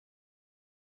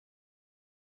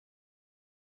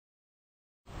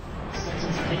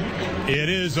It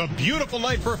is a beautiful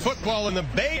night for football in the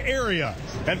Bay Area.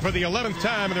 And for the 11th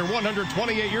time in their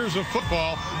 128 years of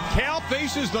football, Cal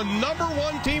faces the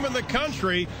 #1 team in the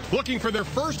country, looking for their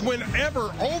first win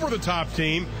ever over the top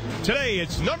team. Today,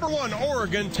 it's #1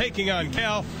 Oregon taking on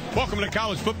Cal. Welcome to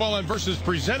College Football and Versus,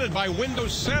 presented by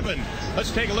Windows 7.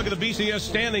 Let's take a look at the BCS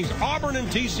standings. Auburn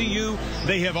and TCU,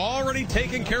 they have already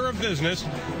taken care of business.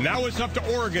 Now it's up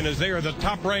to Oregon, as they are the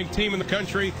top-ranked team in the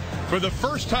country for the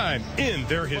first time in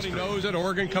their history. Everybody knows that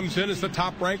Oregon comes in as the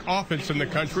top-ranked offense in the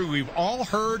country. We've all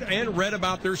heard and read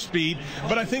about their speed,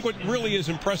 but I think what really is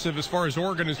impressive as far as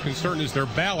Oregon is concerned is their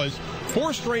balance.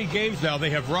 4 straight games now they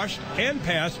have rushed and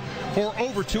passed for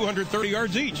over 230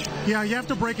 yards each. Yeah, you have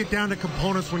to break it down to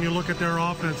components when you look at their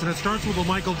offense, and it starts with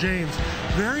Michael James.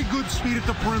 Very good speed at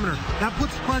the perimeter. That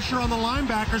puts pressure on the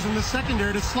linebackers in the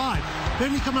secondary to slide.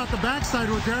 Then you come out the backside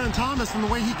with Darren Thomas and the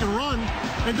way he can run,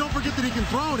 and don't forget that he can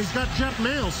throw it. He's got Jeff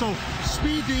Mail, so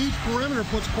speed to each perimeter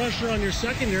puts pressure on your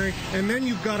secondary, and then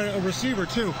you've got a receiver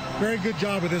too. Very good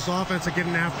job with this offense of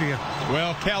getting after you.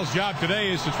 Well, Cal's job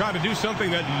today is to try to do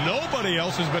something that nobody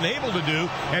else has been able to do,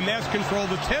 and that's control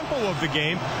the tempo of the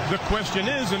game. The question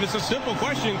is, and it's a simple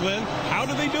question, Glenn, how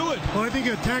do they do it? Well, I think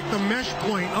you attack the mesh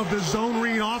point of the zone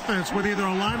read offense with either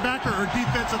a linebacker or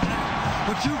defensive end.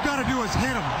 What you've got to do is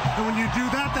hit them, and when you do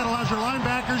that, that allows your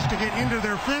linebackers to get into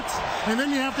their fits, and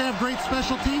then you have to have great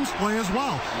special teams play as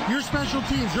well. Your special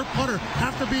teams, your punter,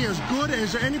 have to be as good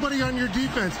as anybody on your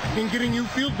defense in getting you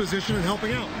field position and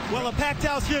helping out. Well, a packed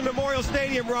house here in Memorial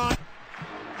Stadium, Ron.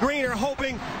 Green are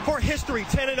hoping for history,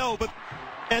 10-0, but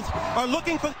are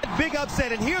looking for that big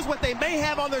upset, and here's what they may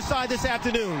have on their side this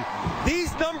afternoon.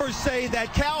 These numbers say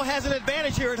that Cal has an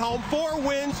advantage here at home. 4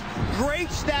 wins, great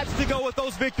stats to go with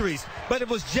those victories. But it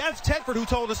was Jeff Tedford who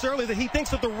told us earlier that he thinks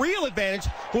that the real advantage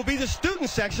will be the student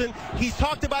section. He's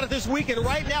talked about it this week, and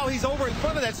right now he's over in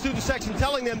front of that student section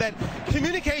telling them that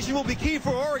communication will be key for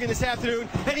Oregon this afternoon,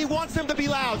 and he wants them to be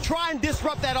loud. Try and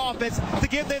disrupt that offense to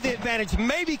give them the advantage.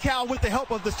 Maybe Cal, with the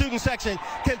help of the student section,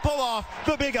 can pull off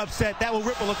the big upset that will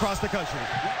ripple across the country.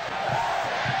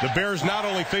 The Bears not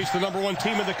only face the #1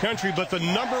 team in the country, but the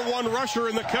 #1 rusher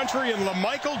in the country in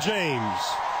LaMichael James.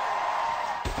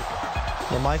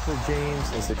 LaMichael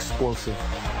James is explosive.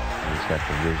 He's got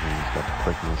the vision, he's got the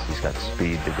quickness, he's got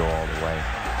speed to go all the way.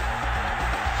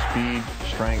 Speed,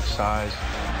 strength, size.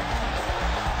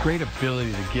 Great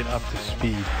ability to get up to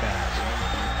speed fast.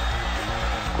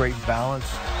 Great balance,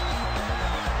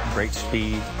 great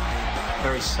speed.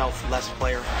 Very selfless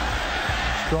player.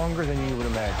 Stronger than you would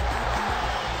imagine.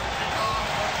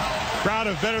 Crowd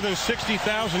of better than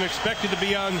 60,000 expected to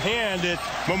be on hand at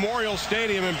Memorial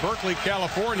Stadium in Berkeley,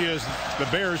 California, as the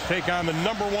Bears take on the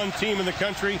 #1 team in the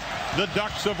country, the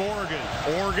Ducks of Oregon.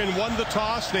 Oregon won the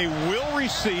toss. They will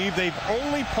receive. They've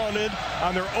only punted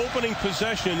on their opening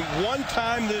possession 1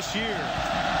 time this year.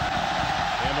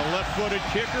 And the left-footed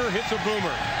kicker hits a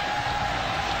boomer.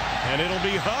 And it'll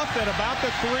be Huff at about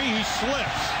the 3. He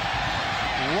slips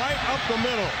right up the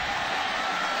middle.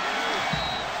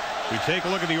 We take a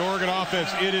look at the Oregon offense.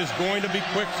 It is going to be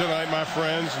quick tonight, my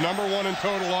friends. #1 in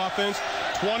total offense.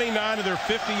 29 of their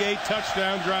 58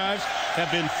 touchdown drives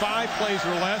have been 5 plays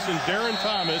or less. And Darren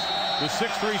Thomas, the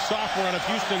 6'3 sophomore out of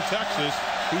Houston, Texas,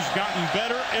 who's gotten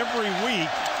better every week,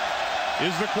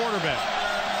 is the quarterback.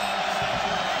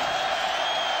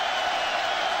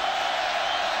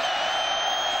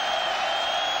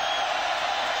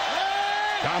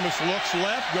 Thomas looks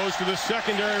left, goes to the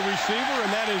secondary receiver,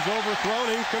 and that is overthrown,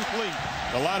 incomplete.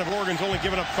 A lot of Oregon's only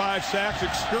given up 5 sacks.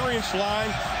 Experienced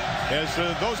line, as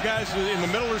those guys in the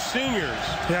middle are seniors.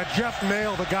 Yeah, Jeff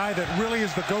Mail, the guy that really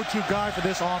is the go-to guy for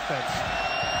this offense.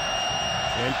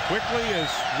 And quickly, as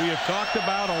we have talked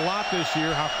about a lot this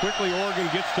year, how quickly Oregon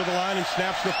gets to the line and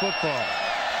snaps the football.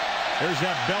 There's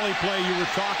that belly play you were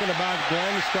talking about,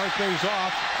 Glenn, to start things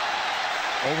off.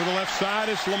 Over the left side,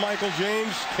 it's LaMichael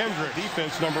James. Kendrick,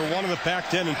 defense #1 in the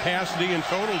Pac-10 in pass D and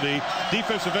total D.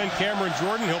 Defensive end Cameron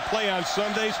Jordan, he'll play on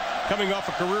Sundays, coming off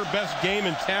a career-best game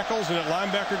in tackles. And at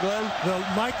linebacker, Glenn?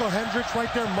 Michael Hendricks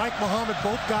right there, Mike Muhammad,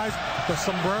 both guys. The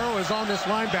sombrero is on this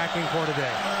linebacking core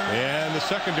today. And the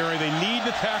secondary, they need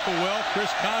to tackle well.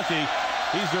 Chris Conti,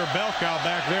 he's their bell cow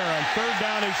back there on 3rd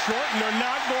down and short, and they're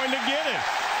not going to get it.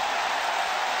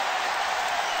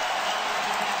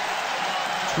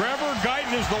 Trevor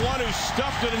Guyton is the one who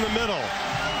stuffed it in the middle.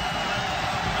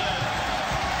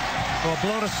 Well,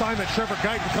 blown assignment, Trevor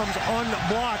Guyton comes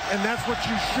unblocked, and that's what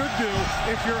you should do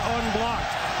if you're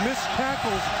unblocked. Missed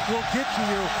tackles will get to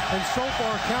you, and so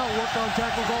far Cal worked on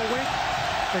tackles all week.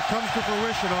 It comes to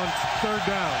fruition on 3rd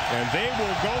down. And they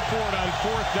will go for it on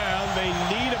 4th down. They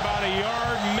need about a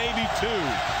yard, maybe 2.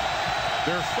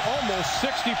 They're almost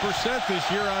 60%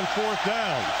 this year on fourth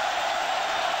down.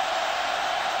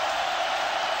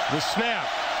 The snap.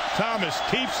 Thomas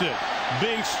keeps it.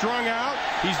 Being strung out.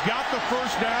 He's got the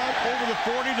first down over the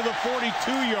 40 to the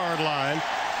 42-yard line.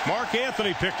 Mark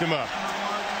Anthony picked him up.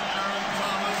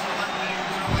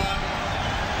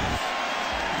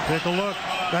 Take a look.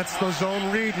 That's the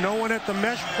zone read. No one at the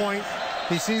mesh point.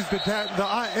 He sees the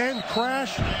end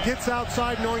crash, gets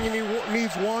outside knowing he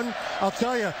needs one. I'll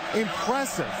tell you,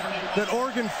 impressive that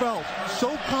Oregon felt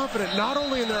so confident not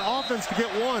only in their offense to get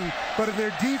one, but in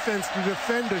their defense to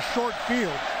defend a short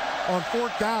field on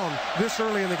fourth down this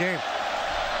early in the game.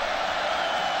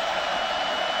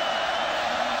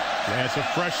 That's a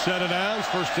fresh set of downs.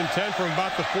 First and 10 from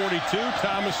about the 42.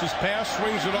 Thomas's pass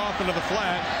swings it off into the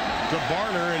flat to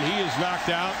Barner, and he is knocked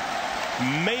out.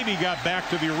 Maybe got back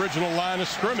to the original line of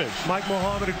scrimmage. Mike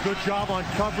Mohammed, a good job on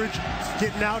coverage,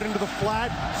 getting out into the flat,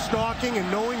 stalking, and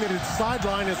knowing that his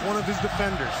sideline is one of his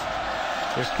defenders.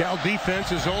 This Cal defense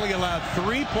has only allowed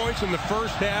 3 points in the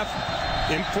first half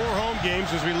in 4 home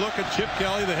games as we look at Chip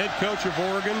Kelly, the head coach of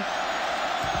Oregon.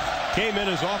 Came in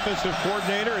as offensive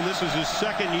coordinator, and this is his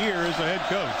second year as a head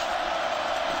coach.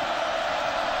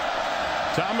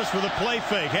 Thomas with a play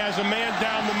fake, has a man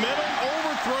down the middle,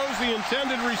 overthrows the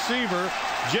intended receiver,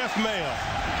 Jeff Mayo.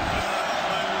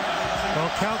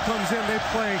 Well, Cal comes in, they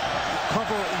play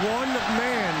cover one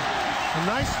man. A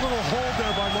nice little hold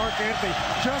there by Mark Anthony,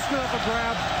 just enough a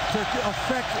grab to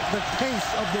affect the pace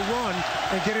of the run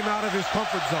and get him out of his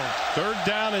comfort zone. Third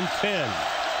down and 10.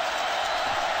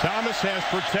 Thomas has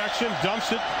protection,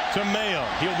 dumps it to Mayo.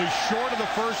 He'll be short of the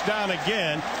first down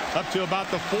again, up to about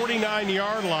the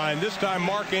 49-yard line. This time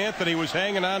Mark Anthony was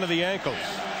hanging on to the ankles.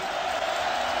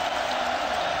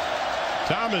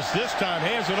 Thomas this time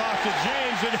hands it off to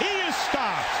James, and he is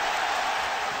stopped.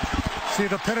 See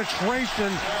the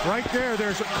penetration right there.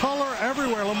 There's color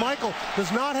everywhere. LaMichael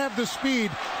does not have the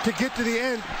speed to get to the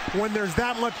end when there's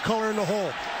that much color in the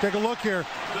hole. Take a look here.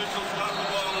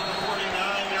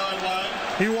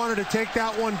 He wanted to take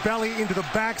that one belly into the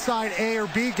backside A or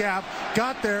B gap.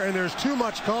 Got there, and there's too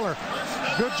much color.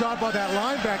 Good job by that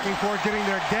linebacking core getting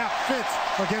their gap fits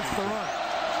against the run.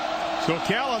 So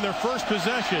Cal on their first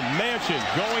possession, Manchin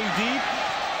going deep,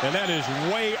 and that is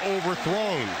way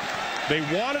overthrown. They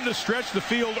wanted to stretch the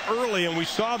field early, and we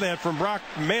saw that from Brock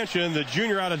Manchin, the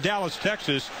junior out of Dallas,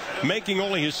 Texas, making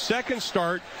only his second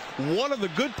start. One of the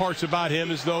good parts about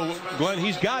him is, though, Glenn,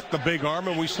 he's got the big arm,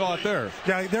 and we saw it there.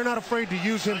 Yeah, they're not afraid to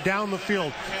use him down the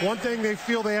field. One thing they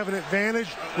feel they have an advantage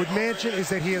with Manchin is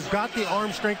that he has got the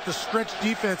arm strength to stretch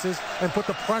defenses and put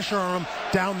the pressure on them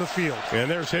down the field. And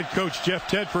there's head coach Jeff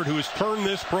Tedford, who has turned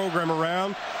this program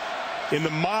around. In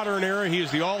the modern era, he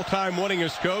is the all-time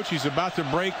winningest coach. He's about to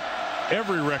break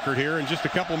every record here in just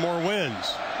a couple more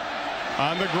wins.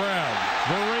 On the ground,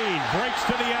 Vereen breaks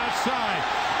to the outside,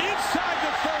 inside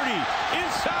the 30,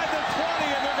 inside the 20,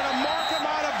 and they're going to mark him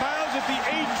out of bounds at the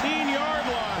 18-yard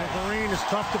line. Vereen is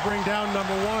tough to bring down,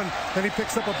 number one. Then he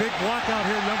picks up a big block out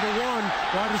here, number one.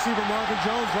 Wide receiver Marvin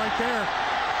Jones right there.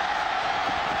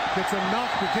 Gets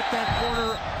enough to get that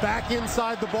corner back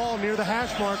inside the ball near the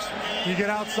hash marks. You get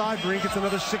outside, Vereen gets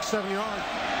another 6-7 yards.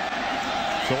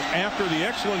 So after the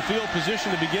excellent field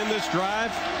position to begin this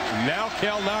drive, now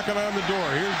Cal knocking on the door.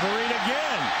 Here's Vereen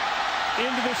again.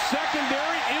 Into the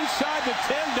secondary, inside the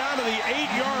 10, down to the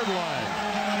 8-yard line.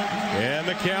 And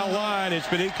the Cal line, it's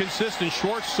been inconsistent.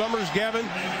 Schwartz, Summers, Gavin,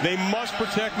 they must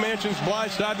protect Manchin's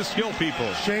blind side, the skill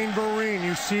people. Shane Vereen,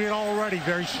 you see it already.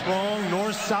 Very strong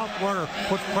north-south runner,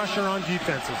 puts pressure on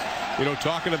defenses. You know,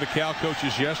 talking to the Cal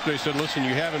coaches yesterday, said, listen,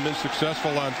 you haven't been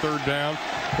successful on third down.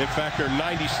 In fact, they're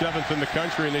 97th in the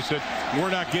country, and they said, we're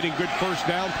not getting good first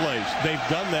down plays. They've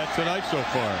done that tonight so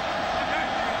far.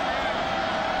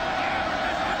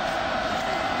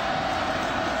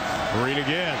 Vereen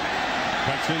again.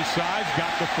 Cuts inside,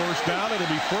 got the first down. It'll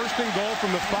be first and goal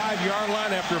from the 5-yard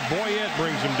line after Boyette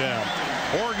brings him down.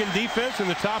 Oregon defense in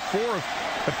the top 4 of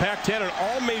the Pac-10 in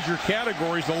all major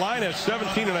categories. The line has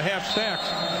 17.5 sacks,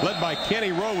 led by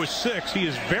Kenny Rowe with 6. He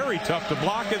is very tough to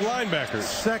block at linebackers.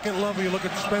 Second level, you look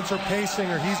at Spencer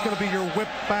Paysinger. He's going to be your whip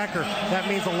backer. That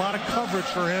means a lot of coverage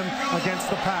for him against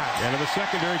the pass. And in the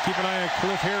secondary, keep an eye on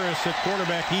Cliff Harris at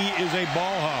quarterback. He is a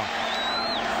ball hawk.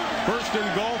 First and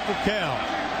goal for Cal.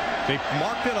 They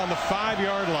marked it on the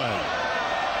 5-yard line.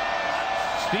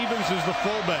 Stevens is the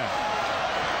fullback.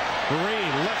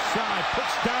 Vereen, left side,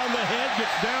 puts down the head,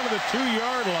 gets down to the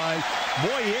 2-yard line.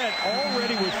 Boyette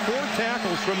already with 4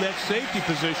 tackles from that safety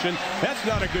position. That's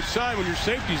not a good sign when your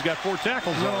safety's got 4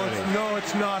 tackles already. No,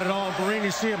 it's not at all. Vereen,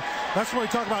 you see him. That's why we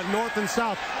talk about north and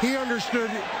south. He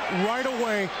understood right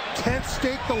away, tent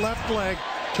stake the left leg,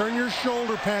 Turn your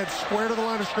shoulder pads square to the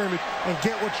line of scrimmage and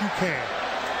get what you can.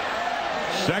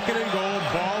 Second and goal.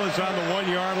 Ball is on the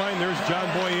 1-yard line. There's John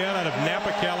Boyette out of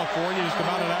Napa, California, just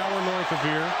about an hour north of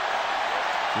here.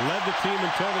 Led the team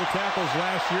in total tackles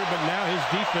last year, but now his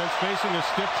defense facing a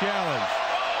stiff challenge.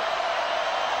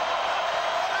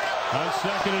 On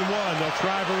second and 1, they'll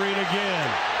try Vereen again.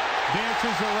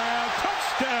 Dances around.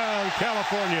 Touchdown,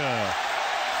 California.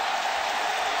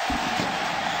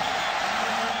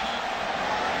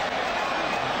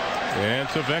 And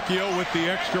Savecchio with the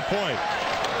extra point.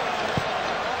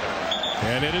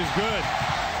 And it is good.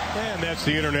 And that's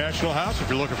the International House. If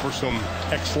you're looking for some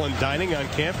excellent dining on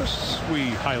campus, we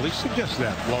highly suggest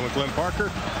that. Along with Glenn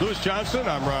Parker, Lewis Johnson,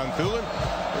 I'm Ron Thulin.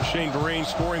 Shane Vereen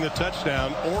scoring the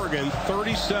touchdown. Oregon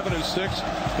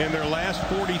 37-6 in their last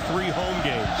 43 home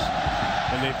games.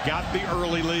 And they've got the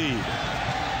early lead.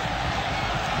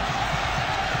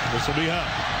 This will be up.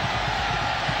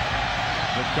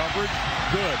 The coverage,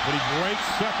 good, but he breaks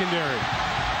secondary.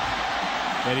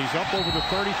 And he's up over the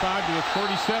 35 to the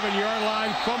 37-yard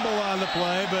line. Fumble on the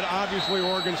play, but obviously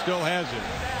Oregon still has it.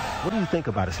 What do you think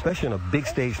about, especially on a big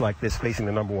stage like this, facing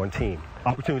the #1 team?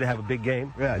 Opportunity to have a big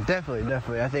game? Yeah,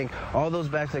 definitely. I think all those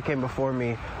backs that came before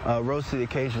me rose to the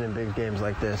occasion in big games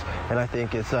like this, and I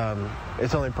think it's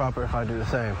only proper if I do the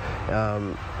same.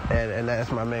 And that's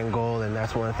my main goal, and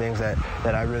that's one of the things that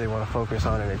I really want to focus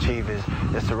on and achieve is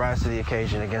to rise to the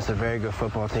occasion against a very good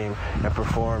football team and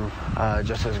perform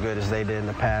just as good as they did in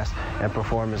the past and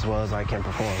perform as well as I can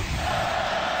perform.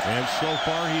 And so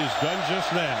far he has done just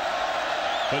that.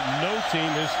 But no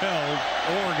team has held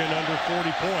Oregon under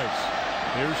 40 points.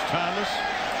 Here's Thomas.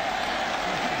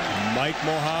 Mike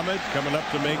Mohammed coming up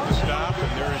to make the stop.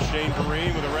 And there is Shane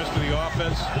Vereen with the rest of the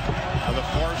offense on the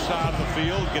far side of the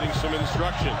field getting some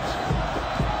instructions.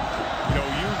 You know,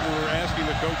 you were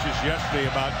asking the coaches yesterday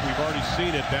about, we've already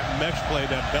seen it, that mesh play,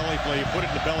 that belly play, you put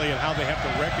it in the belly and how they have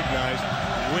to recognize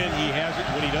when he has it,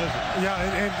 when he doesn't. Yeah,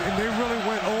 and they really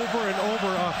went over and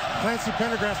over. Clancy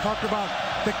Pendergrass talked about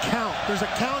the count. There's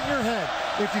a count in your head.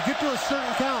 If you get to a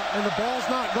certain count and the ball's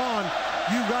not gone,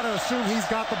 you've got to assume he's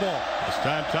got the ball. This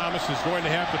time Thomas is going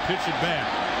to have to pitch it back.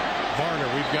 Varner,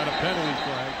 we've got a penalty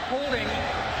flag. Holding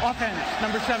offense,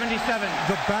 number 77.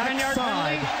 The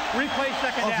backside replay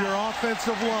second of down. your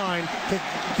offensive line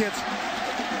gets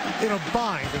in a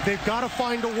bind. They've got to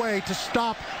find a way to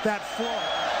stop that flow.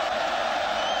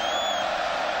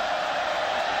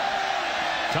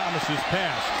 Thomas's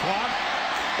pass. Clock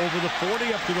over the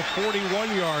 40 up to the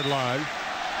 41-yard line.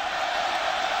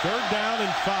 Third down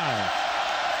and 5.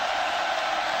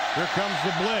 Here comes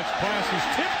the blitz. Pass is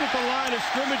tipped at the line of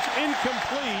scrimmage,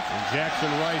 incomplete. And Jackson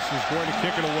Rice is going to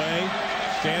kick it away,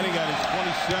 standing on his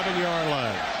 27-yard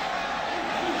line.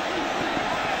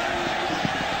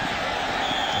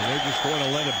 And they're just going to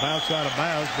let it bounce out of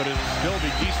bounds, but it'll still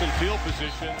be decent field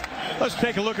position. Let's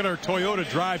take a look at our Toyota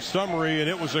Drive summary, and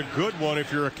it was a good one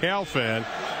if you're a Cal fan.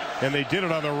 And they did it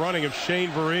on the running of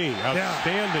Shane Vereen.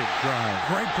 Outstanding drive.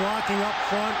 Great blocking up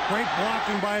front. Great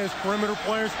blocking by his perimeter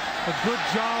players. A good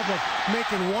job of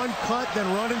making one cut, then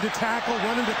running to tackle,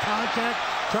 running to contact,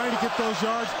 trying to get those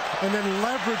yards, and then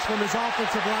leverage from his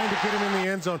offensive line to get him in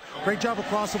the end zone. Great job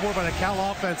across the board by the Cal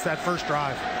offense that first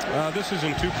drive. This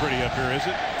isn't too pretty up here, is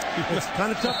it? It's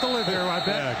kind of tough to live here, I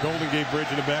bet. Yeah, Golden Gate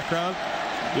Bridge in the background.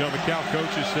 You know, the Cal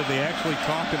coaches said they actually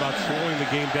talked about slowing the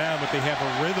game down, but they have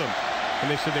a rhythm. And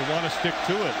they said they want to stick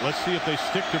to it. Let's see if they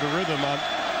stick to the rhythm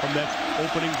from that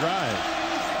opening drive.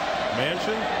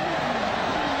 Mansion.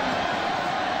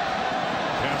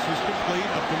 Pass is complete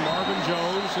up to Marvin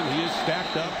Jones, and he is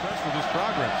stacked up, impressed with his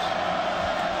progress.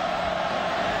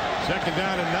 Second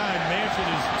down and 9. Mansion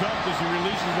is dumped as he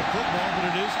releases the football, but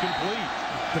it is complete.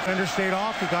 Defender stayed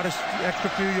off. He got his extra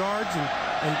few yards and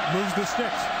moves the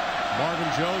sticks.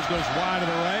 Marvin Jones goes wide to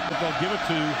the right, but they'll give it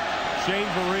to Shane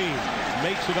Vereen.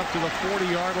 Makes it up to the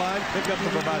 40-yard line. Pickup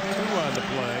of about 2 on the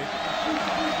play.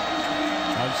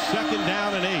 On second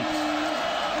down and 8.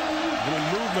 Little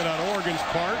movement on Oregon's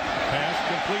part. Pass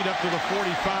complete up to the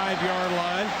 45-yard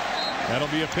line. That'll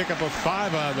be a pickup of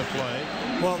 5 on the play.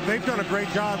 Well, they've done a great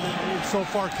job so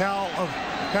far, Cal, of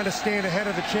kind of staying ahead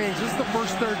of the chains. This is the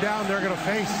first third down they're going to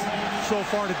face so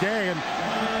far today, and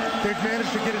they've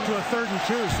managed to get it to a 3rd and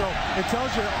 2. So it tells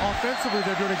you offensively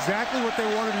they're doing exactly what they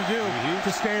wanted to do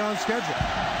to stay on schedule.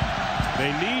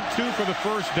 They need 2 for the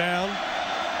first down.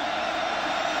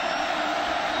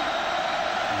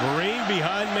 Vereen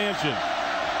behind Mansion.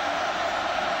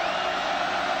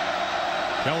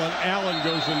 Kellen Allen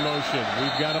goes in motion.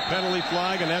 We've got a penalty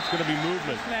flag, and that's going to be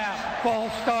movement. Snap,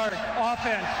 false start,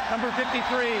 offense, number 53,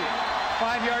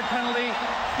 5-yard penalty,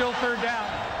 still third down.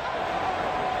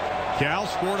 Cal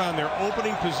scored on their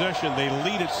opening possession. They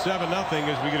lead at 7-0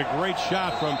 as we get a great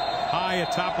shot from high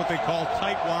atop what they call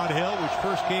Tightwad Hill, which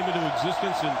first came into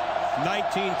existence in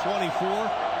 1924.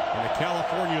 And the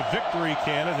California victory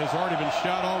cannon has already been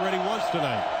shot once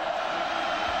tonight.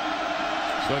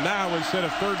 So now instead of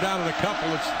third down and a couple,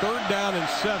 it's third down and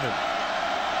 7.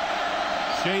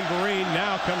 Shane Vereen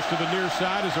now comes to the near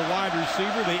side as a wide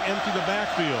receiver. They empty the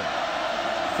backfield.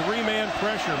 Three-man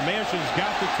pressure. Manchin's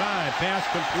got the time. Pass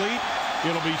complete.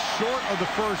 It'll be short of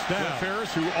the first down.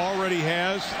 Harris, who already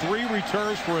has 3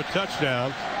 returns for a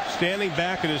touchdown, standing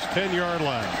back at his 10-yard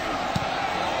line.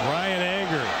 Ryan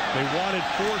Anger. They wanted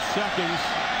 4 seconds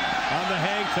on the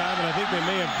hang time, and I think they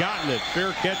may have gotten it.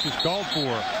 Fair catch is called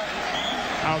for.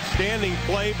 Outstanding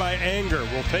play by Anger.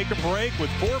 We'll take a break with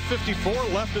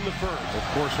 4:54 left in the first. Of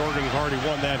course, Oregon's already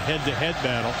won that head-to-head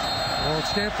battle. Well,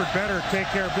 Stanford better take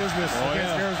care of business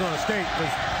against Arizona State.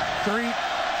 There's 3,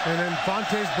 and then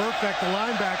Fontaine Burkbeck, the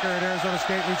linebacker at Arizona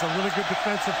State, needs a really good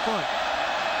defensive front.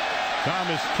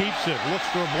 Thomas keeps it, looks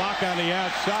for a block on the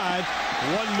outside.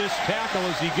 One missed tackle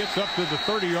as he gets up to the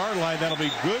 30-yard line. That'll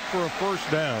be good for a first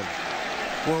down.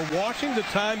 We're watching the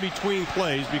time between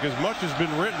plays because much has been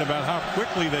written about how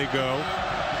quickly they go.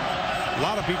 A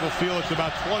lot of people feel it's about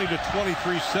 20 to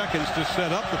 23 seconds to set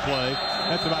up the play.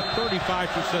 That's about 35%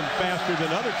 faster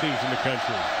than other teams in the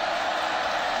country.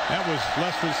 That was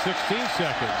less than 16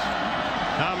 seconds.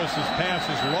 Thomas's pass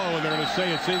is low, and they're going to say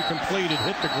it's incomplete. It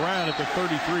hit the ground at the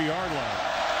 33-yard line.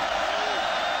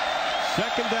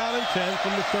 Second down and 10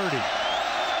 from the 30.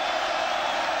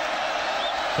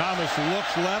 Thomas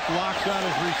looks left, locks on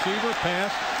his receiver,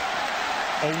 pass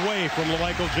away from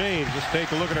LaMichael James. Let's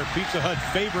take a look at our Pizza Hut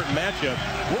favorite matchup.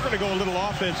 We're going to go a little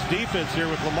offense-defense here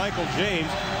with LaMichael James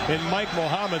and Mike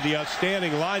Mohammed, the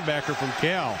outstanding linebacker from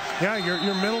Cal. Yeah,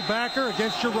 your middle backer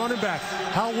against your running back.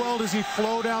 How well does he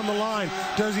flow down the line?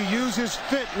 Does he use his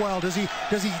fit well? Does he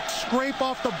scrape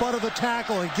off the butt of the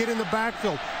tackle and get in the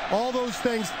backfield? All those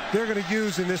things they're going to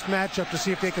use in this matchup to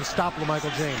see if they can stop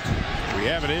LaMichael James. We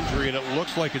have an injury, and it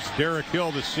looks like it's Derek Hill,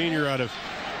 the senior out of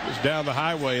down the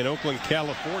highway in Oakland,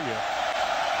 California.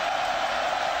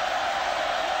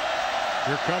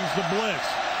 Here comes the blitz.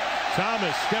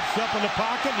 Thomas steps up in the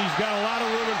pocket, and he's got a lot of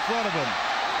room in front of him.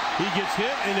 He gets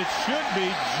hit, and it should be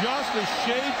just a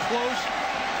shade close,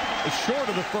 short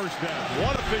of the first down.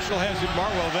 One official has it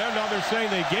marked. Well, now they're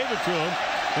saying they gave it to him,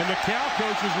 and the Cal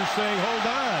coaches are saying, hold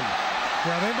on.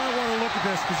 Yeah, they might want to look at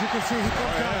this because you can see he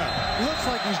comes out. Looks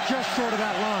like he's just short of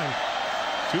that line.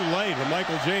 Too late.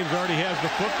 Michael James already has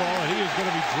the football, and he is going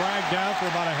to be dragged down for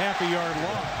about a half-a-yard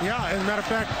loss. Yeah, as a matter of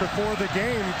fact, before the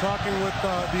game, talking with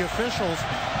the officials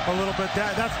a little bit,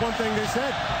 that's one thing they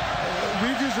said.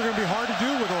 Reviews are going to be hard to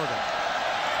do with Oregon.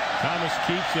 Thomas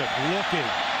keeps it, looking,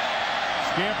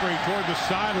 scampering toward the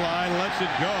sideline, lets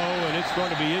it go, and it's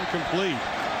going to be incomplete.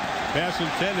 Pass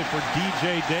intended for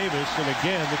DJ Davis, and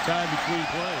again, the time between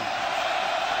plays.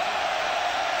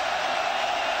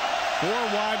 4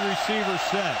 wide receiver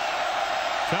set.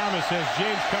 Thomas has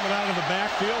James coming out of the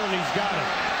backfield, and he's got it.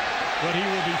 But he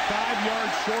will be 5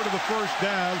 yards short of the first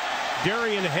down.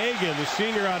 Darian Hagan, the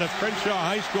senior out of Crenshaw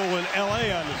High School in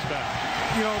L.A. on the stop.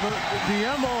 You know, the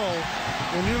MO,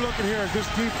 when you look at here, this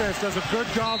defense does a good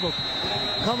job of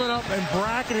coming up and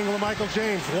bracketing LaMichael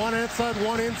James. One outside,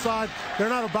 one inside. They're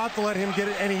not about to let him get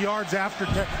any yards after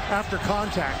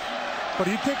contact. But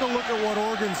you take a look at what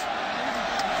Oregon's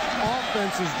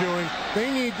offense is doing.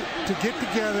 They need to get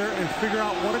together and figure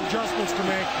out what adjustments to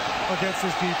make against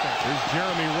this defense. Here's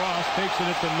Jeremy Ross, takes it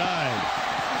at the 9.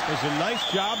 Does a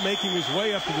nice job making his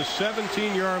way up to the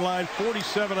 17-yard line,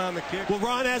 47 on the kick. Well,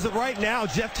 Ron, as of right now,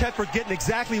 Jeff Tedford getting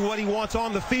exactly what he wants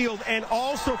on the field, and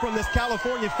also from this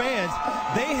California fans,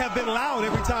 they have been loud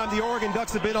every time the Oregon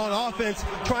Ducks have been on offense,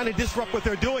 trying to disrupt what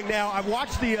they're doing. Now, I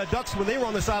watched the Ducks when they were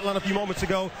on the sideline a few moments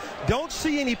ago. Don't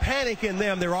see any panic in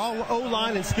them. They're all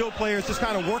O-line and skill players just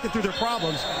kind of working through their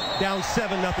problems. Down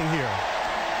 7-0 here.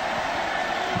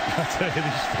 I'll tell you,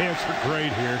 these fans are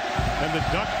great here. And the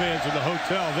Duck fans in the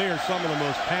hotel, they are some of the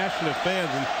most passionate fans,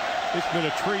 and it's been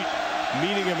a treat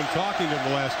meeting them and talking to them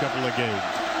the last couple of games.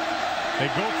 They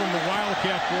go from the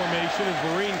Wildcat formation, and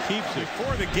Vereen keeps it.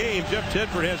 Before the game, Jeff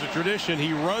Tedford has a tradition.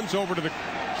 He runs over to the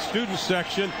student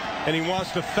section, and he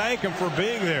wants to thank them for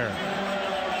being there.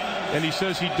 And he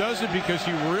says he does it because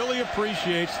he really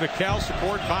appreciates the Cal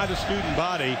support by the student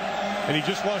body, and he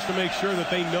just wants to make sure that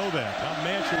they know that. Now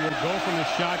Manchin will go from the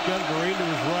shotgun, Vereen to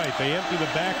his right. They empty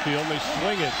the backfield, they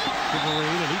swing it to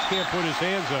Vereen, and he can't put his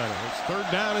hands on it. It's third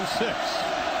down and 6.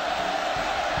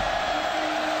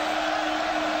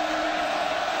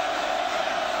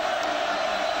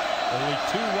 Only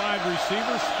 2 wide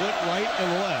receivers, split right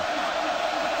and left.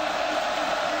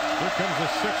 comes a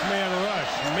six-man rush.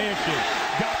 Manchin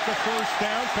got the first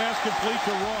down. Pass complete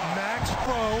to Ross. Max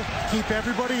Pro, keep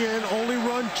everybody in, only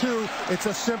run 2. It's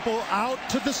a simple out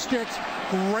to the sticks.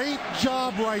 Great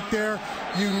job right there.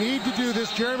 You need to do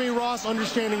this. Jeremy Ross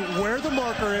understanding where the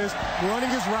marker is, running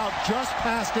his route just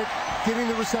past it, getting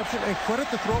the reception, and credit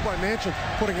the throw by Manchin,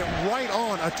 putting it right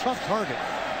on a tough target.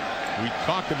 We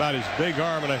talked about his big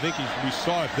arm, and I think we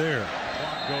saw it there.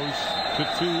 Goes to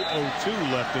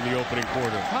 2:02 left in the opening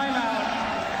quarter.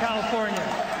 Timeout, California.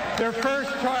 Their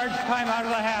first charge timeout of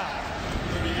the half.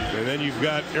 And then you've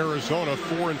got Arizona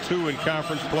 4-2 in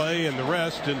conference play, and the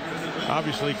rest. And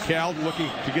obviously Cal looking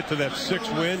to get to that 6th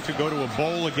win to go to a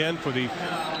bowl again for the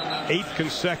 8th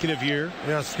consecutive year.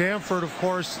 Yeah, Stanford, of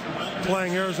course,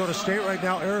 playing Arizona State right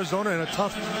now. Arizona in a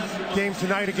tough game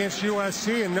tonight against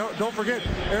USC. And don't forget,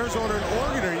 Arizona and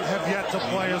Oregon have yet to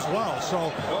play as well.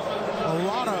 So a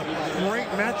lot of great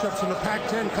matchups in the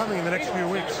Pac-10 coming in the next few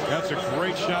weeks. That's a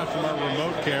great shot from our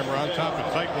remote camera on top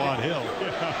of Tightwad Hill.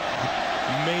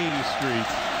 Main Street.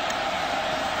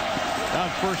 On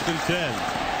 1st and 10.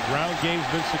 Ground game's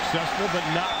been successful, but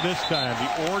not this time. The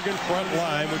Oregon front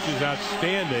line, which is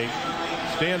outstanding,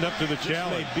 stand up to the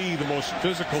challenge. This may be the most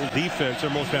physical defense,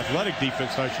 or most athletic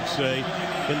defense, I should say,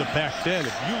 in the Pac-10.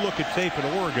 If you look at tape in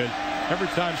Oregon, every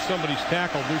time somebody's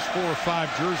tackled, there's 4 or 5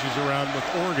 jerseys around with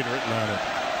Oregon written on it.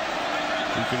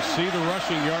 You can see the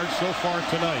rushing yards so far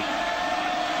tonight.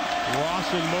 Ross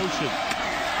in motion.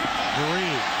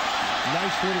 Green.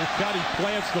 Nice little cut. He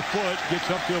plants the foot, gets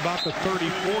up to about the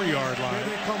 34-yard line. Here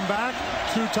they come back.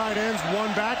 2 tight ends,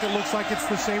 1 back. It looks like it's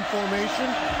the same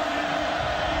formation.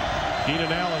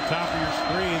 Keenan Allen, top of your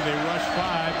screen. They rush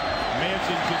 5.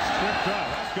 Manchin gets tripped up.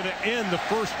 That's going to end the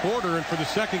first quarter, and for the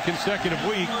 2nd consecutive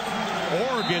week,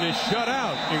 Oregon is shut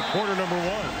out in quarter number 1.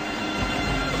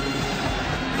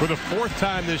 For the 4th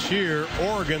time this year,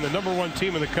 Oregon, the number 1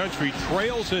 team in the country,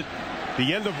 trails at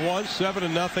the end of 1,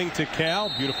 7-0 to Cal.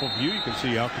 Beautiful view. You can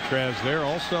see Alcatraz there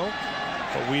also.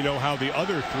 But we know how the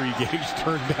other 3 games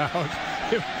turned out.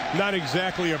 Not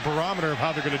exactly a barometer of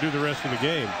how they're going to do the rest of the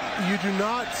game. You do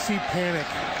not see panic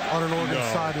on an Oregon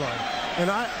sideline. And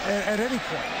at any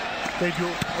point, they do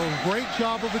a great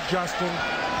job of adjusting.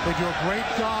 They do a great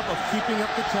job of keeping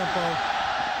up the tempo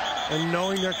and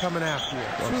knowing they're coming after you.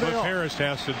 Well, Cliff Harris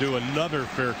has to do another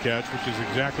fair catch, which is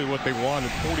exactly what they wanted,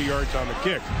 40 yards on the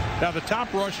kick. Now, the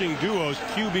top rushing duos,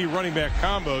 QB running back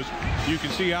combos, you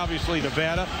can see obviously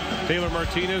Nevada, Taylor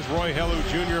Martinez, Roy Hellu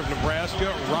Jr. of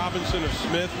Nebraska, Robinson of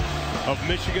Smith of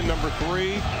Michigan, number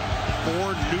 3,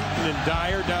 Ford, Newton, and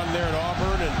Dyer down there at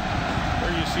Auburn. And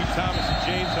there you see Thomas and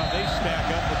James, how they stack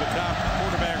up with the top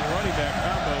quarterback and running back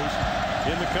combos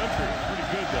in the country. Pretty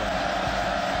good, though.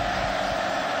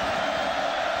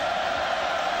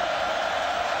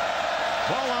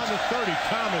 Ball on the 30.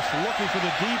 Thomas looking for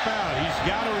the deep out. He's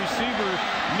got a receiver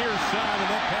near side, and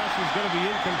that pass is going to be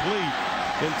incomplete.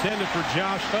 Intended for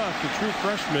Josh Huff, the true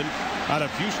freshman out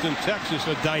of Houston, Texas,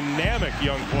 a dynamic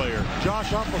young player.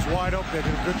 Josh Huff was wide open. They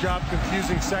did a good job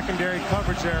confusing secondary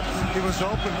coverage there. He was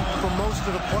open for most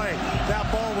of the play. That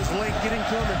ball was late getting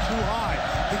to him and too high.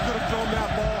 He could have thrown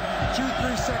that ball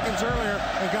 2-3 seconds earlier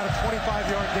and got a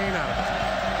 25-yard gain out of it.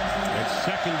 It's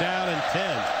 2nd down and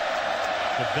 10.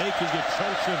 If they can get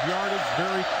chunks of yardage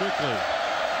very quickly.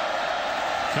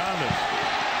 Thomas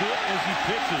hit as he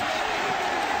pitches.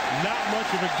 Not much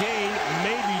of a gain,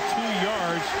 maybe 2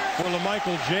 yards for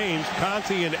LaMichael James.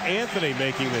 Conti and Anthony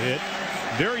making the hit.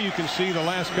 There you can see the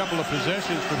last couple of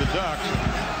possessions for the Ducks.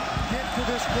 Get to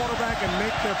this quarterback and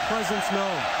make their presence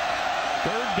known.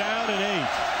 3rd down and 8.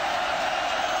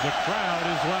 The crowd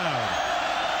is loud.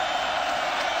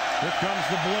 Here comes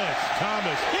the blitz.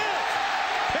 Thomas hit.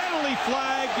 Penalty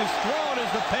flag is thrown as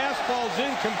the pass falls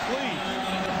incomplete.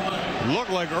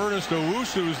 Looked like Ernest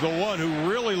Owusu is the one who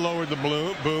really lowered the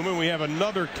boom, and we have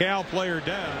another Cal player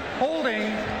down.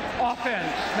 Holding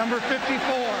offense, number 54.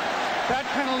 That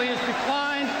penalty is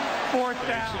declined. 4th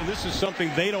down. And this is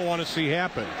something they don't want to see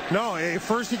happen. No,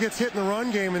 first he gets hit in the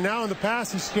run game, and now in the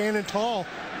pass he's standing tall.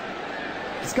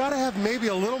 He's got to have maybe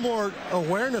a little more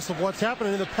awareness of what's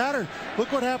happening in the pattern.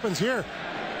 Look what happens here.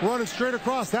 Running straight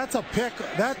across. That's a pick.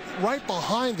 That right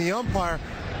behind the umpire.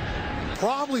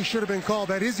 Probably should have been called.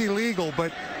 That is illegal,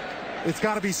 but it's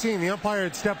got to be seen. The umpire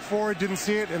had stepped forward, didn't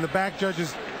see it, and the back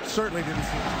judges certainly didn't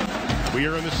see it. We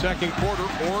are in the 2nd quarter.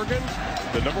 Oregon,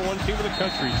 the number 1 team in the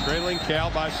country, trailing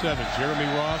Cal by 7. Jeremy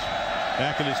Ross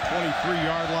back at his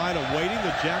 23-yard line, awaiting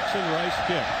the Jackson Rice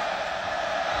kick.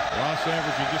 Ross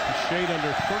averaging just a shade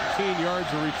under 13 yards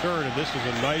of return, and this is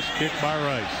a nice kick by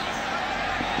Rice.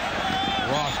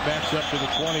 Ross backs up to the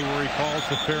 20 where he calls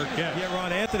the fair catch. Yeah,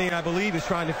 Ron Anthony, I believe, is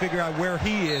trying to figure out where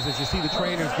he is. As you see the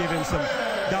trainers give him some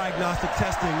diagnostic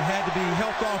testing. Had to be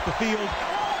helped off the field.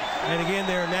 And again,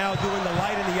 they're now doing the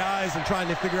light in the eyes and trying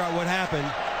to figure out what happened.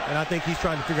 And I think he's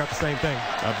trying to figure out the same thing.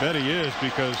 I bet he is,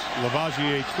 because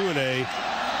Lavagier Tuane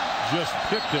just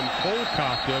picked him,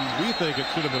 cold-cocked him. We think it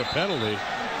should have been a penalty,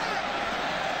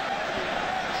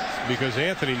 because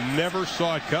Anthony never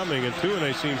saw it coming, and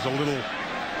Tuane seems a little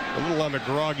on the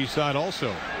groggy side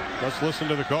also. Let's listen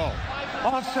to the call.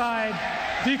 Offside,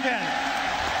 defense,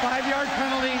 5-yard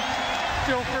penalty,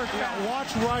 still first down.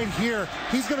 Watch right here.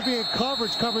 He's going to be in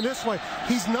coverage coming this way.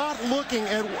 He's not looking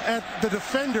at the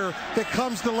defender that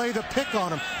comes to lay the pick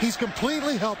on him. He's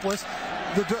completely helpless.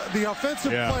 The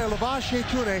offensive player, Lavagier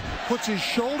Tuane, puts his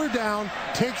shoulder down,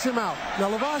 takes him out. Now,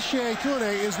 Lavagier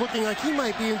Tuane is looking like he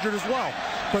might be injured as well.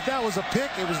 But that was a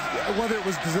pick. It was, whether it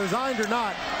was designed or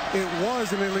not, it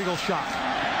was an illegal shot.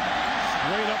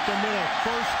 Straight up the middle.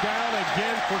 First down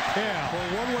again for Cal.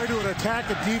 Well, one way to attack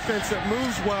a defense that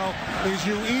moves well is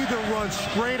you either run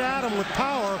straight at them with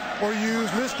power or you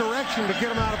use misdirection to get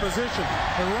them out of position.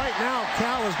 And right now,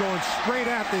 Cal is going straight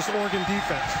at this Oregon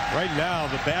defense. Right now,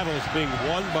 the battle is being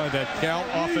won by that Cal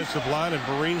offensive line, and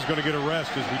Vereen's going to get a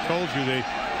rest. As we told you, they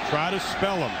try to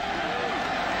spell him.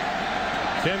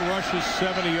 10 rushes,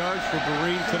 70 yards for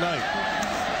Vereen tonight.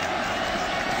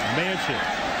 Mansion.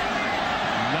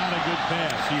 Not a good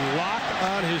pass. He locked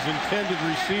on his intended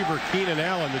receiver, Keenan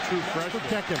Allen, the true freshman.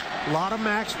 Protect him. A lot of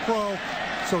max pro,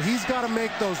 so he's got to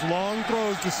make those long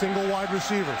throws to single wide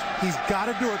receivers. He's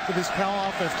got to do it for this Cal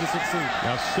offense to succeed.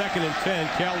 Now 2nd and 10.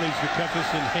 Cal needs to cut this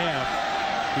in half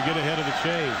to get ahead of the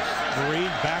chains. Vereen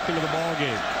back into the ball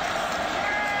game.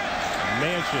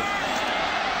 Mansion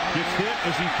gets hit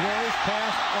as he throws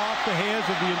pass off the hands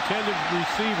of the intended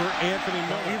receiver, Anthony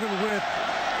Miller. Even with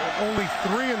only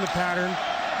 3 in the pattern,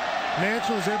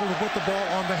 Mansion was able to put the ball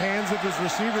on the hands of his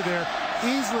receiver there.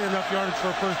 Easily enough yardage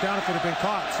for a first down if it had been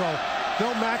caught. So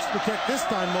they'll max protect this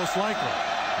time, most likely.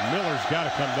 Miller's got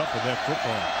to come up with that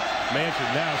football. Mansion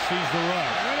now sees the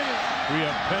run. We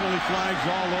have penalty flags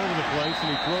all over the place,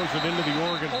 and he throws it into the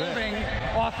Oregon bench.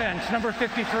 Offense, number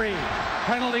 53.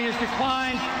 Penalty is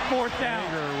declined, 4th down.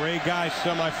 Ray Guy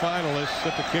semifinalists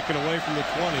set the kicking away from the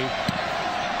 20.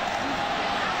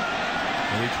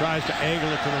 And he tries to angle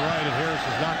it to the right, and Harris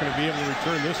is not going to be able to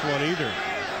return this one either.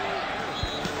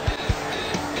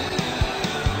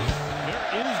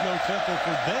 There is no tempo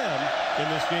for them in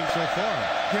this game so far.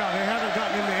 Yeah, they haven't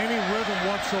gotten into any rhythm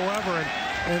whatsoever.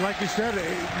 And like you said,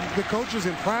 the coaches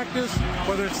in practice,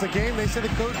 whether it's the game, they said the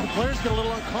players get a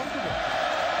little uncomfortable.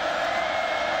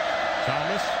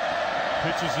 Thomas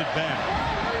pitches it back.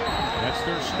 That's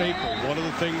their staple. One of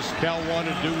the things Cal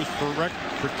wanted to do was protect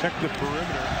the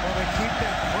perimeter. Well, they keep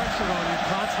that pressure on you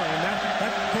constantly, and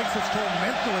that takes its toll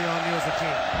mentally on you as a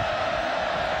team.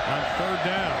 On 3rd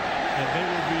down, and they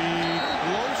will be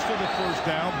close to the first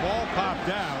down. Ball popped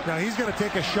out. Now he's going to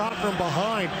take a shot from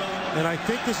behind, and I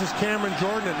think this is Cameron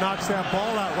Jordan that knocks that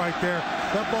ball out right there.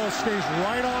 That ball stays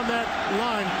right on that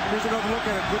line. Here's another look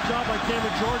at it. Good job by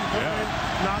Cameron Jordan coming in,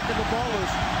 knocking the ball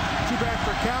loose. Too bad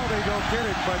for Cal, they don't get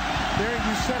it, but there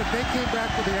you said it. They came back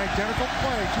with the identical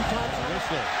play 2 times.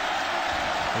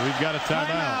 And we've got a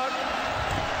timeout.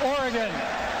 Oregon,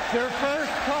 their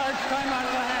first charge timeout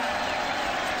of the half.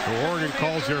 So Oregon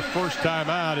calls their first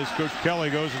timeout as Coach Kelly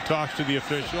goes and talks to the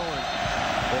official.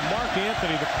 Well, Mark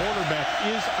Anthony, the quarterback,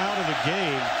 is out of the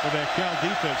game for that Cal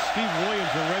defense. Steve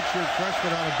Williams, a redshirt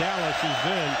freshman out of Dallas, is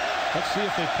in. Let's see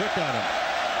if they pick on him.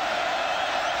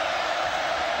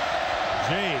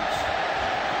 James.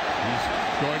 He's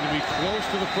going to be close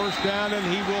to the first down, and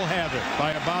he will have it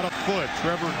by about a foot.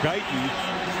 Trevor Guyton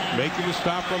making the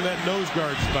stop from that nose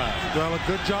guard spot. Well, a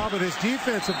good job of his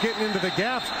defense of getting into the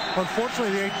gaps.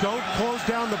 Unfortunately, they don't close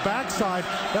down the backside.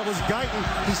 That was Guyton.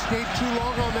 He stayed too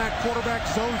long on that quarterback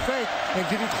zone fake and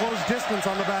didn't close distance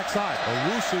on the backside.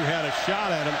 Owusu had a shot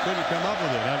at him, couldn't come up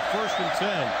with it. On 1st and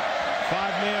 10,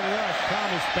 5-man rush.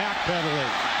 Thomas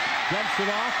backpedaling. Dumps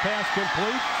it off, pass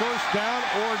complete. First down,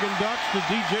 Oregon Ducks to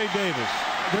DJ Davis.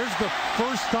 There's the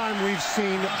first time we've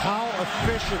seen how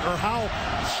efficient or how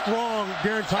strong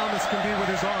Darren Thomas can be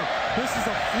with his arm. This is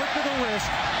a flick of the wrist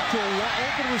to an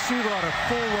open receiver on a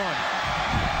full run.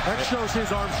 That shows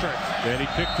his arm strength. And he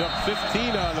picked up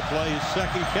 15 on the play, his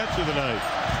 2nd catch of the night.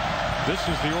 This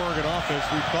is the Oregon offense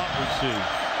we thought we'd see.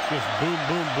 Just boom,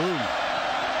 boom, boom.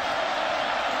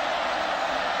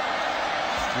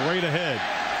 Straight ahead.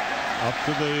 Up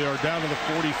to down to the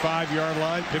 45-yard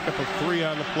line. Pick up a 3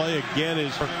 on the play. Again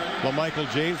is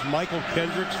LaMichael James. Michael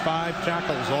Kendricks, 5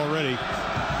 tackles already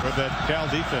for that Cal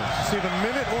defense. See, the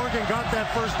minute Oregon got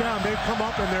that first down, they've come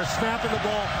up and they're snapping the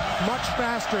ball much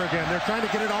faster again. They're trying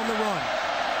to get it on the run.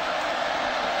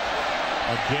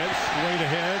 Again, straight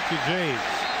ahead to James.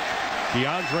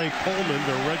 DeAndre Coleman,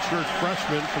 the redshirt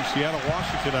freshman from Seattle,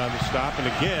 Washington, on the stop. And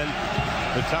again,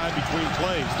 the time between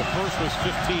plays. The first was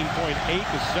 15.8.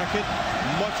 The second,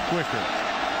 much quicker.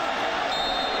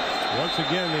 Once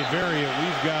again, they vary it.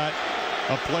 We've got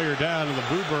a player down, and the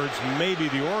Bluebirds, maybe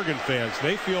the Oregon fans,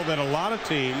 they feel that a lot of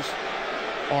teams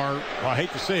are, I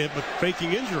hate to say it, but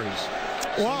faking injuries.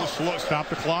 Well, so stop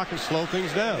the clock and slow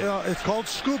things down. You know, it's called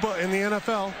scuba in the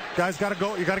NFL. Guys got to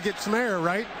go. You got to get some air,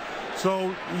 right?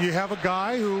 So you have a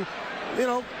guy who, you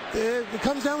know, it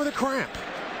comes down with a cramp.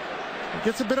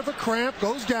 Gets a bit of a cramp,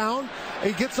 goes down,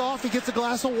 he gets off, he gets a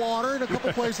glass of water, and a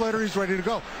couple plays later he's ready to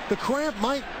go. The cramp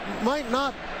might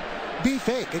not be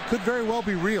fake. It could very well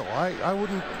be real. I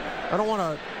don't want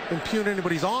to impugn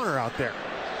anybody's honor out there.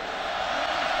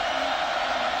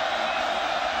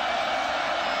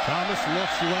 Thomas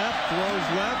looks left, throws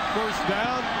left, first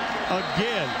down.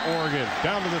 Again, Oregon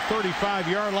down to the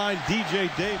 35-yard line. DJ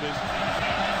Davis.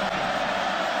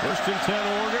 First and 10,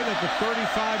 Oregon at the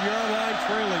 35-yard line,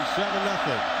 trailing 7-0.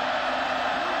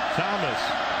 Thomas,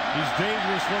 he's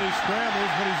dangerous when he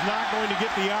scrambles, but he's not going to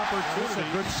get the opportunity. It's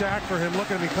a good sack for him.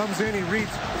 Look at him. He comes in, he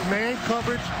reads man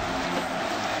coverage.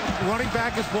 Running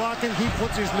back is blocking. He